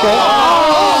 Okay.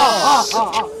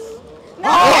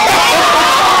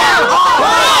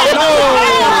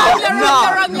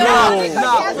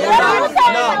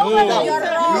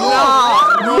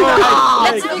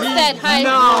 Let's fix that. Hi.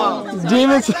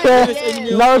 Demon Slayer,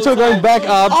 Naruto going back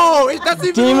up. Oh, that's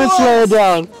even Demon Slayer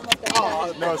down.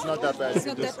 No, it's not that bad. It's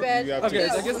not that bad. Okay,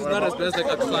 so I guess it's not as bad as like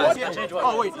a class.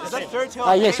 Oh wait, is that third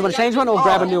tail? Yes, you want to change one or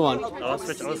grab a new one? I'll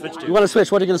switch You want to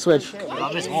switch? What are you going to switch?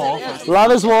 Love is War.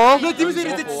 Love is War. No, Demon Slayer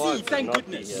is at C, thank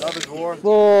goodness. Love is War.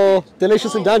 For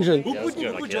Delicious in Dungeon.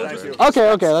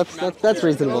 Okay, that's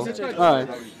reasonable. Alright.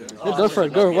 Go for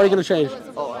it. Go. What are you going to change?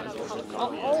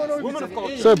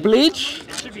 So Bleach.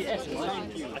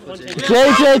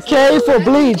 JJK for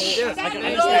Bleach.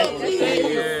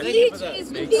 Bleach is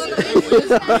the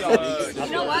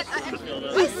You know what?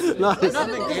 Nice. No,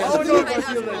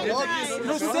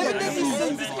 7 Deadly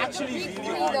Sins is actually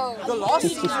the last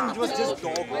season was just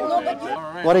dog.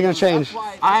 What are you going to change?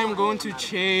 I'm going to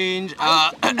change.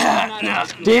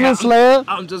 Demon Slayer.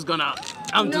 I'm just gonna.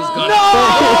 No!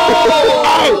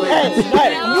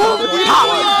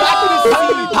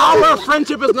 Power of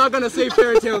friendship is not gonna save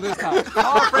Fairy Tail this time.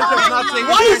 Power of friendship is not saving.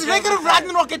 Why is regular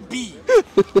Ragnarok at B?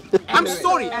 I'm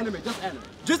sorry, anime, just anime.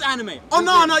 Just anime. Oh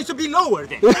no, it should be lower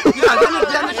then. Yeah,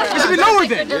 it should be lower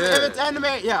then. If it's anime,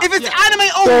 yeah. If it's anime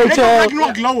only, regular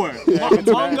Ragnarok lower.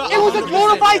 It was a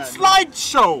glorified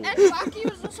slideshow. And Baki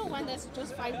was also one that's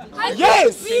just 5.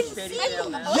 Yes!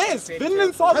 Yes!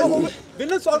 Vinland Saga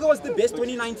was the best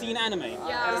 2019 anime.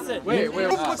 Yeah. Wait.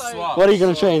 What are you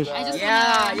going to change?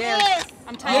 Yes.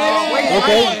 I'm tired.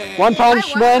 Okay. One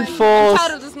Punch Man for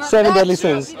 7 Deadly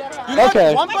Sins.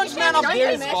 Okay. One Punch Man up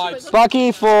there is vibes.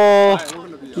 Baki for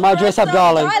My Dress Up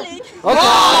Darling. Okay.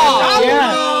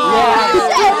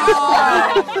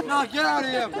 No, get out of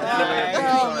here.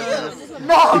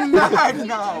 No.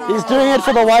 He's doing it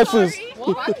for the waifus.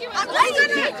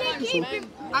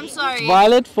 I'm sorry.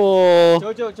 Violet for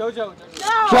Jojo.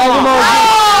 Dragon Ball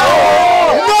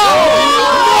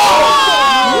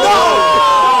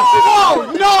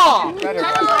No!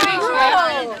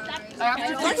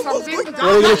 What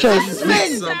are you going to change?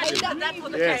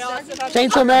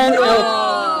 Chainsaw Man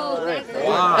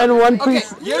and One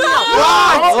Piece. Oh!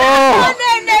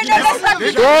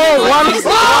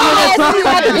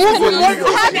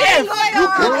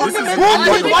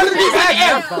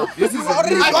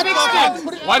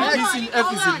 One Piece in F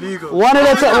is illegal. One at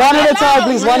a time,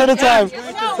 please. One at a time.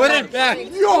 Put it back.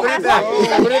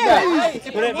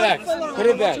 Put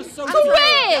it back.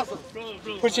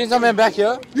 Put Chainsaw Man back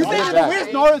here. Where's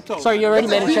Naruto? Sorry, you already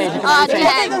made a change. You can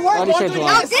change. Already changed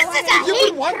one. This is a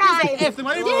hate crime.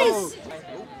 This.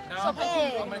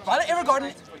 Violet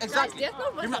Evergarden, exactly.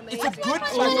 It's a good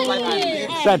slice of life.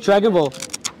 Is that Dragon Ball?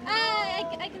 I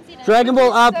can see that. Dragon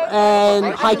Ball up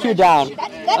and Haikyuu down.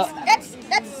 That's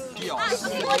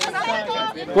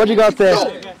What you got there?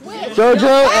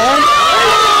 Jojo and...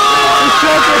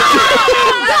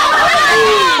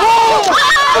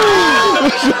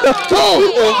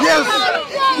 Yes!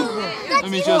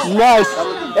 Nice.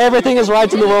 Everything is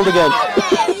right in the world again.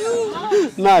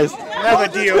 Nice. Never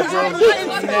deal, bro.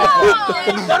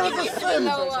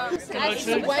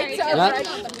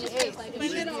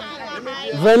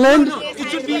 Vinland.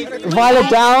 Violet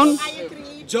down.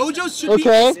 JoJo's should be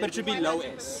S, but it should be low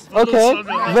S. Okay.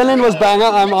 Vinland was banger.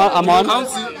 I'm on.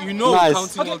 Nice.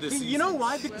 Counting all this. You know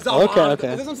why? Because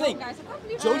Okay. That's what I'm saying.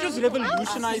 JoJo's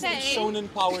revolutionized shonen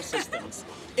power systems.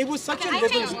 It was such a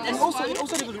revolution, and also it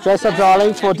also revolutionized. Dress Up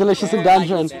Darling for Delicious in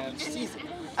Dungeon.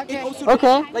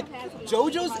 Okay. Like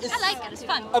JoJo's is a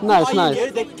Nice.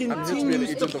 pioneer that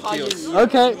continues to pioneer.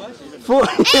 Okay. For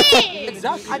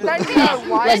Exactly. I don't know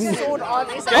why Sword Art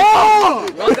is. Oh!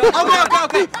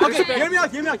 Okay. Hear me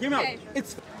out.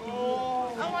 It's.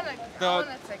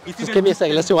 Just give me a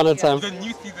second. Let's do one at a time. The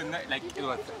new season, like it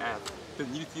was ass. The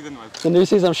new season was. The new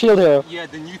season of Shield Hero. Yeah,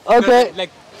 the new. Okay.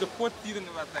 Like the 4th season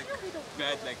was like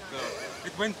bad. Like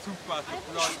it went too fast. The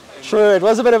plot and True, it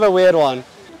was a bit of a weird one.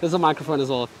 There's a microphone as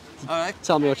well. Alright.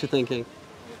 Tell me what you're thinking.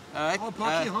 Alright. Oh,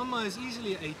 Blocky Hama is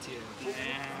easily 8 tier.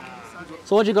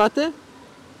 So what you got there?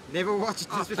 Never watched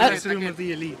this before. Classroom of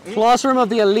the Elite. Classroom of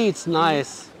the Elites,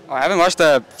 nice. I haven't watched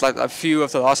a few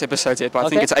of the last episodes yet, but I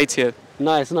think it's 8 tier.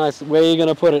 Nice, nice. Where are you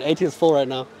gonna put it? 8 tier is full right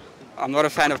now. I'm not a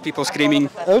fan of people screaming.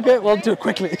 Okay, well do it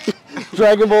quickly.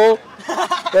 Dragon Ball,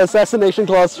 the Assassination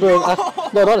Classroom.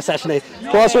 No, not Assassinate.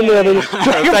 Classroom the other.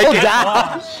 Dragon Ball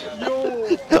Dash.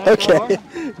 Okay,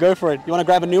 go for it. You wanna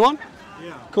grab a new one?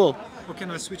 Yeah. Cool. Or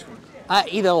can I switch one?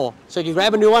 Either or. So you can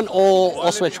grab a new one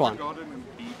or switch one.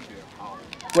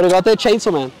 What do you got there?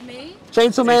 Chainsaw Man. Me?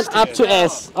 Chainsaw Man up to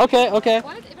S. Okay, okay.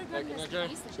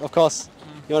 Of course.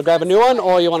 You want to grab a new one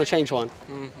or you want to change one?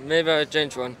 Maybe I'll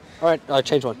change one. Alright,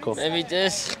 change one. Cool. Maybe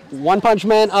this. One Punch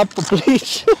Man up for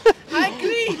Bleach. I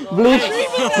agree.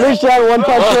 Bleach down, One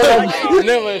Punch Man.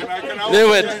 Knew it.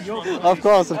 Knew it. Of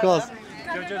course, of course.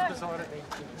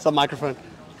 Some microphone.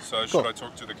 So Cool. should I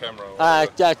talk to the camera?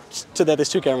 Yeah, to there's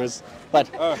 2 cameras. But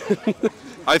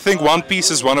I think One Piece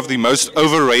is one of the most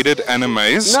overrated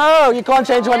animes. no, you can't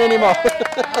change one anymore.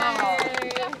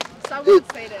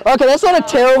 Okay, that's not a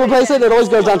terrible place. It always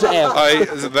goes down to F.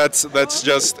 That's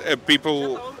just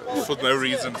people for no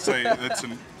reason say that's a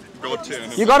god tier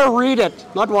anime. You gotta read it,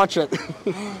 not watch it.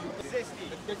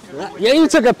 Yeah, you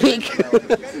took a peek.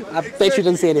 I bet you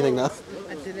didn't see anything though.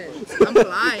 I didn't. I'm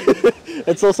blind.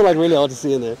 It's also like really hard to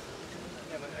see in there.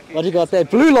 What you got there?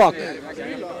 Blue Lock.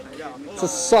 It's a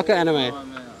soccer anime.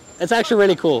 It's actually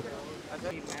really cool.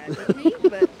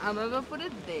 But I'm gonna put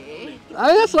it there. I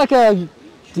mean, that's like a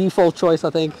default choice, I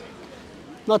think.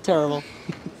 Not terrible.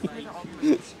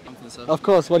 Of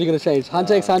course, what are you going to change?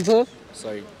 Hunter x Hunter?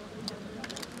 Sorry.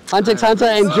 Hunter x Hunter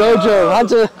and JoJo.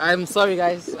 Hunter. I'm sorry,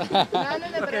 guys.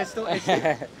 Okay, still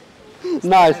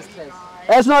Nice.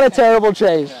 That's not a terrible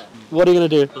change. What are you going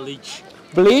to do? Bleach.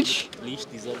 Bleach? Bleach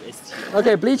deserves S tier.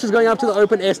 Okay, Bleach is going up to the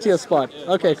open S tier spot.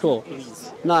 Okay, cool.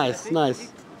 Nice,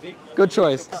 nice. Good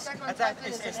choice.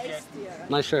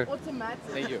 Nice shirt.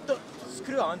 Thank you.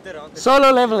 Screw Hunter.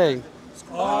 Solo leveling.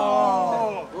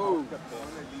 Oh.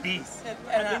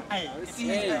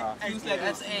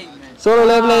 Solo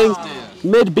leveling.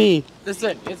 Mid B.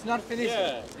 Listen, it's not finished.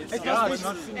 It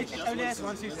only has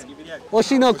 1 season.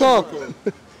 Oshinoko.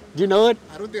 Do you know it?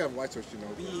 I don't think I've watched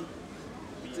Oshinoko.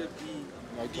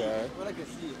 Okay.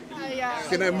 Yeah.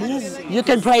 Can I move? You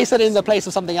can place it in the place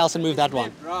of something else and move that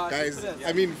one. Guys,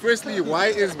 I mean, firstly, why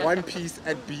is One Piece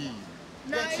at B?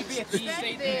 No, it should be a T.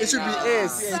 It should be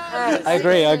S. I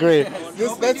agree, I agree.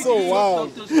 That's so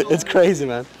wild. It's crazy,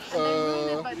 man.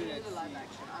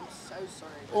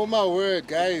 Oh my word,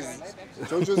 guys.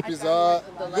 JoJo's Bizarre.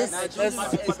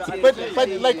 But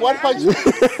like One Punch. Okay,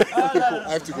 cool. I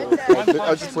have to go.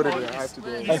 I'll just put it there. I have to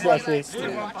go. I see.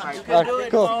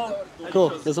 Cool. Cool.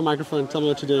 There's a microphone. Tell me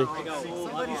what you're doing.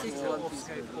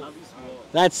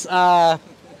 That's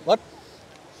what?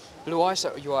 Blue Eye,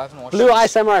 you haven't watched Blue Eye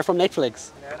Samurai from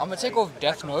Netflix. I'm gonna take off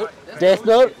Death Note. Death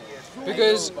Note?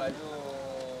 Because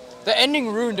the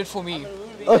ending ruined it for me.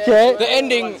 Okay. The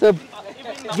ending. So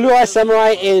Blue Eye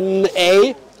Samurai in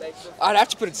A. I'd have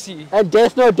to put it C. And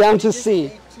Death Note down to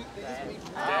C.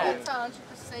 That's 100%.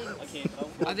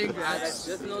 I think that's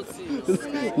Death Note C.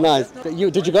 Nice.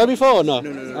 Did you go before or no?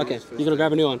 No. Okay. You're gonna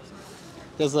grab a new one.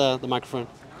 There's the microphone.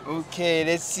 Okay,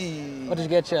 let's see. What did you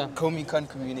get here? Komi can't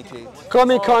communicate.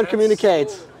 Komi can't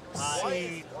communicate.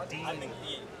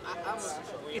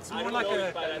 It's more like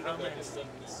a romance.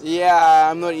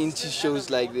 Yeah, I'm not into shows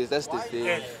like this. That's the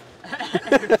thing.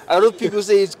 I know people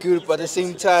say it's good, but at the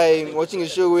same time, watching a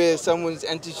show where someone's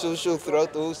antisocial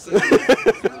throughout the whole season.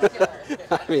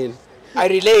 I mean, I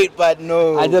relate, but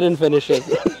no. I didn't finish it.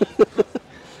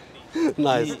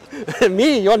 Nice.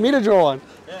 Me? You want me to draw one?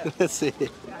 Let's see.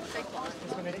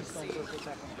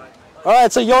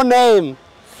 Alright, so your name.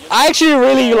 I actually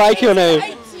really like your name.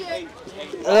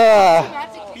 You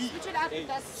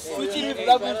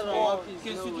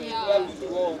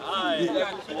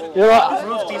know,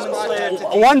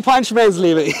 One Punch Man's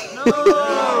leaving.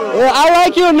 Yeah, I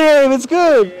like your name, it's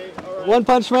good. One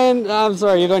Punch Man, I'm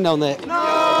sorry, you're going down there. No!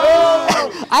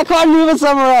 I can't move it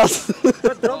somewhere else.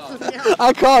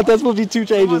 I can't, that's will be 2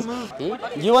 changes.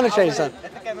 You want to change that?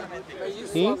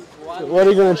 What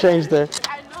are you going to change there?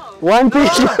 One Piece.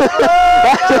 It's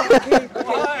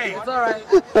alright.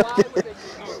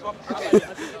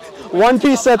 One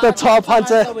Piece at the top,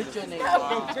 Hunter.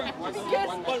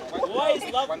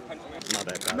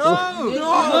 No!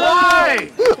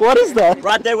 What is that?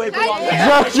 Right there where it belongs.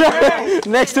 JoJo!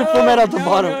 Next to Fullmetal at the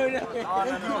bottom.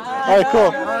 All right,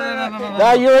 cool.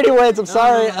 No, you already wins. I'm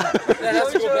sorry.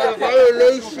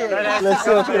 Violation. Let's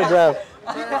see what you're gonna grab.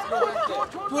 Put it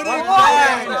What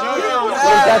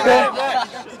is that there?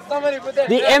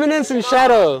 The Eminence in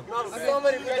Shadow.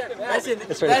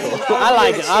 It's very cool. I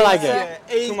like it. I like it.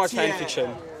 Too much fan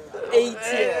fiction.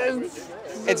 18.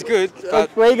 It's good, but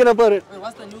Where are you gonna put it?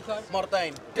 What's the new card?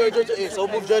 Martin. Jojo to Ace. I'll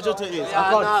move Jojo to Ace.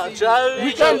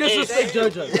 We can't disrespect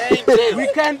Jojo. We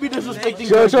can't be disrespecting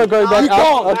Jojo going back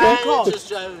up. Okay.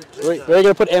 Where are you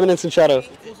gonna put Eminence in Shadow?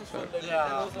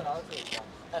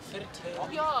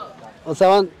 What's that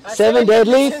one? 7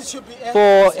 deadly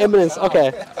for Eminence.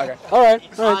 Okay. All right.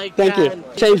 Thank you.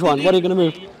 Change one. What are you gonna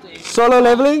move? Solo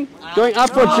leveling? Going up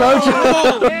for Jojo.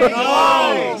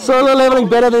 Solo leveling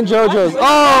better than Jojo's. Oh!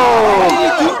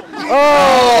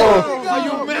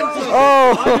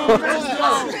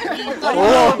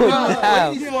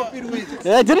 Damn.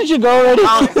 Yeah, didn't you go already?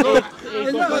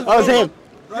 That was him.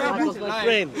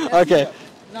 Okay.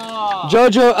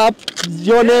 Jojo up,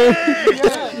 your name.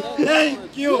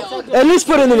 Thank you. At least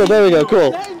put it in the middle. There we go.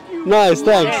 Cool. Nice.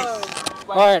 Thanks.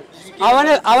 All right.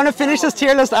 I wanna finish this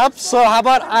tier list up. So how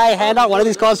about I hand out one of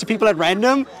these cards to people at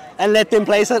random and let them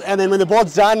place it, and then when the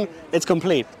board's done, it's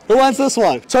complete. Who wants this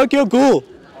one? Tokyo Ghoul.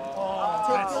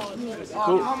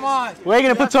 Cool. Where are you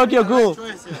gonna put Tokyo Ghoul?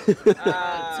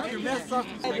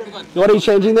 What are you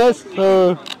changing this?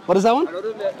 What is that one?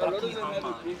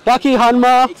 Baki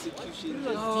Hanma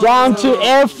down to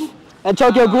F and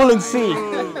Tokyo Ghoul in C.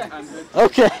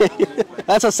 Okay.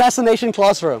 That's Assassination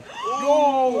Classroom.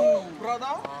 Yo,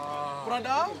 brother.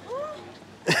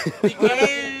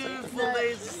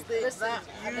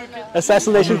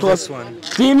 Assassination Classroom.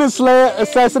 Demon Slayer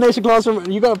Assassination Classroom.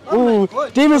 You got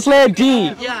Demon Slayer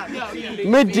D.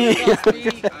 Mid D.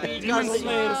 Demon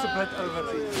Slayer is a bit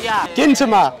overrated.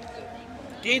 Gintama.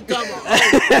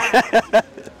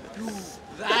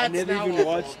 I never even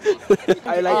watched.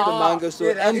 I like the manga so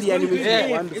and the anime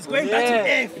is wonderful. It's going back to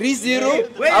F. ReZero.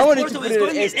 I wanted to put it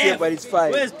in S tier, but it's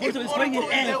fine. Where's Porto? It's going in F.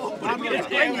 It's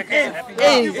going in F.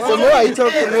 Hey, the more I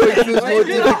talk, the more it feels more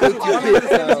difficult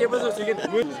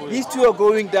to pick. These two are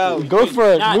going down. Go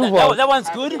for it. Move on. That one's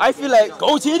good. I feel like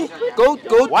goated.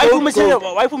 Waifu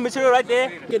material right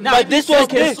there. But this one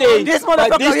can stay. This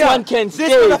But this one can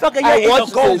stay.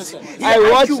 I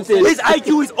watched this. His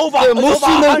IQ is over. The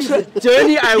emotional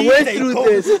journey I went through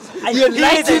this. You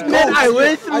liked it, man. I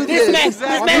went through this.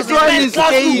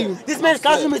 This man's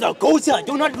classroom is a goat here.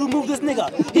 Do not remove this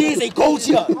nigga. He is a goat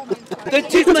here. The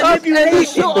TikTok and the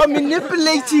show are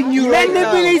manipulating you right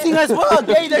now. Manipulating as well.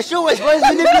 Okay, the show as well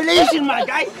as manipulation, my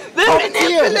guy. They're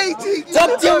manipulating.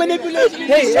 Top tier manipulation.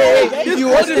 Hey, if you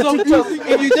watch the TikTok,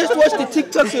 if you just watch the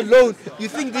TikToks alone, you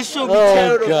think this show be 10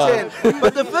 out of 10.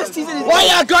 But the first season is. Why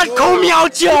I got Komi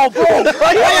out here, bro?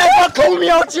 Why I got Komi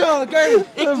out here, okay?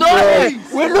 Ignore it.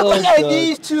 We're looking at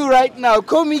these two right now.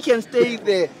 Komi can stay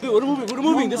there. We're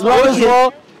moving. This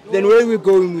one. Then where are we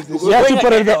going with this? You have to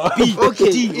put it in B. Okay,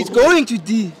 it's going to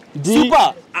D.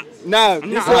 Super. Now,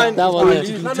 this one that one is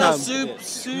Gintama.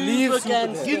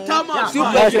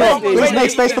 Please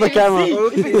make space for the camera.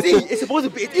 It's supposed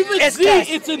to be.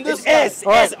 It's in this S.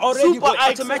 S already. Super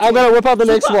automatic. I'm gonna whip out the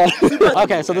next one.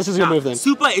 Okay, so this is your move then.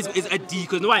 Super is a D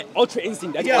because no, Ultra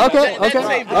Instinct. Okay. All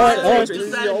right.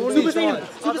 Super Saiyan.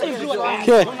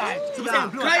 Okay.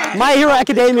 My Hero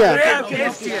Academia.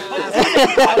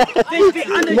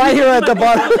 My Hero at the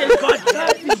bottom.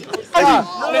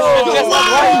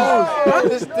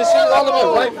 This shit is all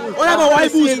about waifus. What about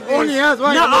waifus? Only has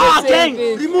one. Nah, gang.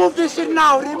 Remove this shit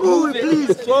now. Remove it,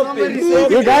 please.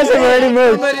 You guys have already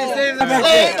moved.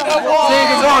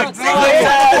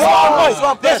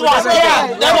 This one. Yeah.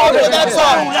 That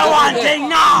one thing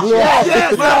now.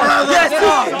 Yes.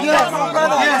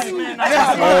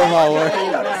 Oh my word.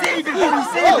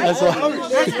 That's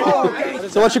one.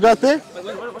 So what you got there?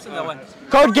 What's in that one?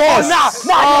 Code Geass.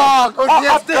 Code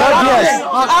Geass.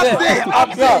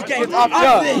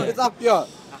 It's up here.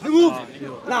 Remove.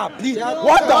 Nah, please.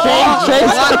 What the?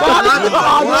 Change. No.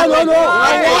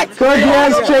 Code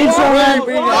Geass, Chainsaw Man.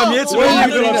 You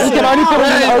can only put it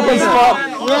in an open spot.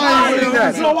 Where are you putting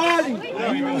that?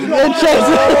 You're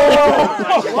Chainsaw.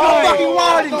 You're fucking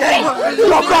wilding, gang.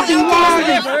 You're fucking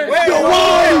wilding.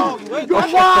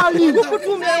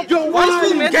 You're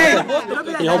wilding, gang.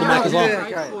 You hold the mic as well.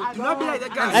 Do not be like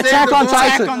that guy. Attack on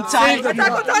Titan.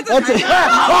 That's it.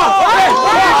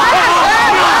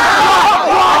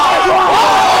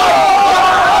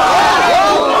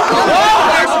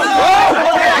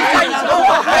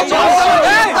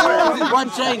 One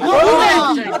chain.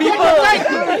 People.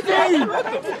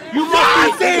 You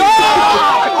must be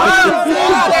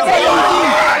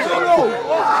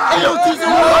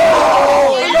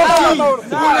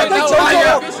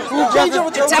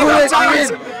Attack on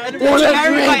Titan. It's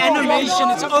carried by animation.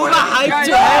 It's overhyped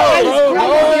to hell.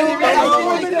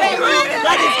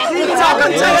 Attack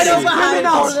on Titan overhyped.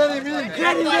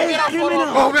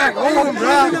 Go back home,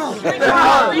 bro.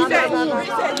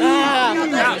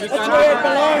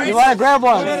 You want to grab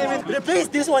one? Replace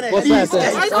this one. What's that?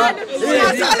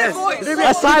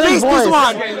 A silent voice.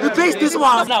 Replace this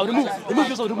one. Now remove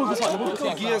this one. Remove this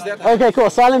one. Okay, cool.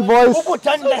 Silent voice.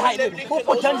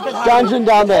 Dungeon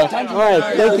down there. All right,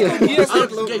 thank you.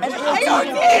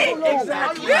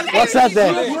 What's that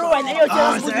there?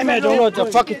 I don't know what the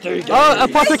fuck it is. Oh,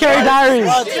 Apothecary Diaries.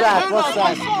 What's that? What's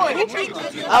that?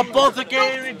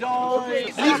 Apothecary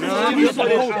Diaries. I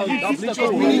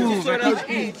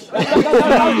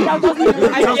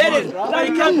get it.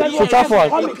 It's a tough one.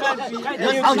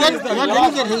 I'll get it. Let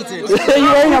me get hated.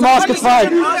 You're wearing a mask, it's fine.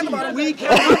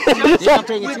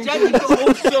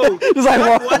 It's like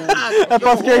what?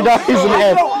 Apothecary Diaries in the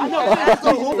head.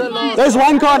 There's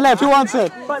one card left. Who wants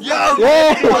it? Yeah.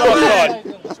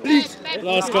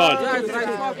 Last card.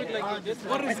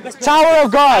 Tower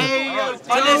of God.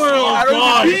 Tower of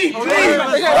God.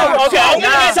 Okay, I'm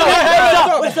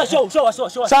gonna get show us.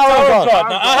 Tower of God.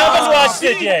 Now, I haven't watched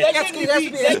it yet.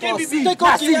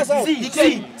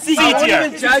 C tier.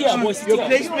 Your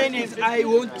placement is I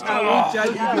won't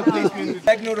judge your placement.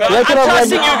 I'm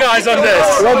trusting you guys on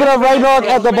this. Record of Ragnarok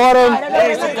at the bottom.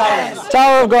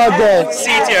 Tower of God there. C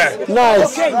tier.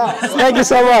 Nice. Thank you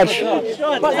so much.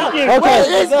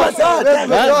 Okay.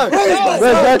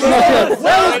 That's not it.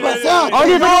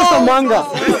 Only if it was the manga.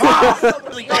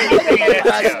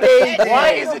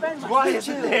 Why is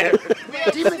it there?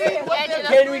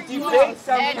 Can we debate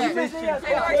some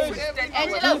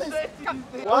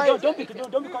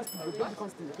Don't be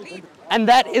constant. And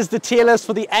that is the tier list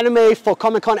for the anime for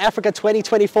Comic-Con Africa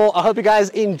 2024. I hope you guys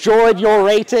enjoyed your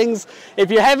ratings. If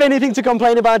you have anything to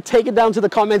complain about, take it down to the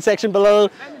comment section below.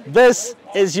 This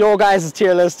is your guys'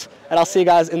 tier list, and I'll see you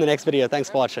guys in the next video. Thanks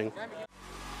for watching.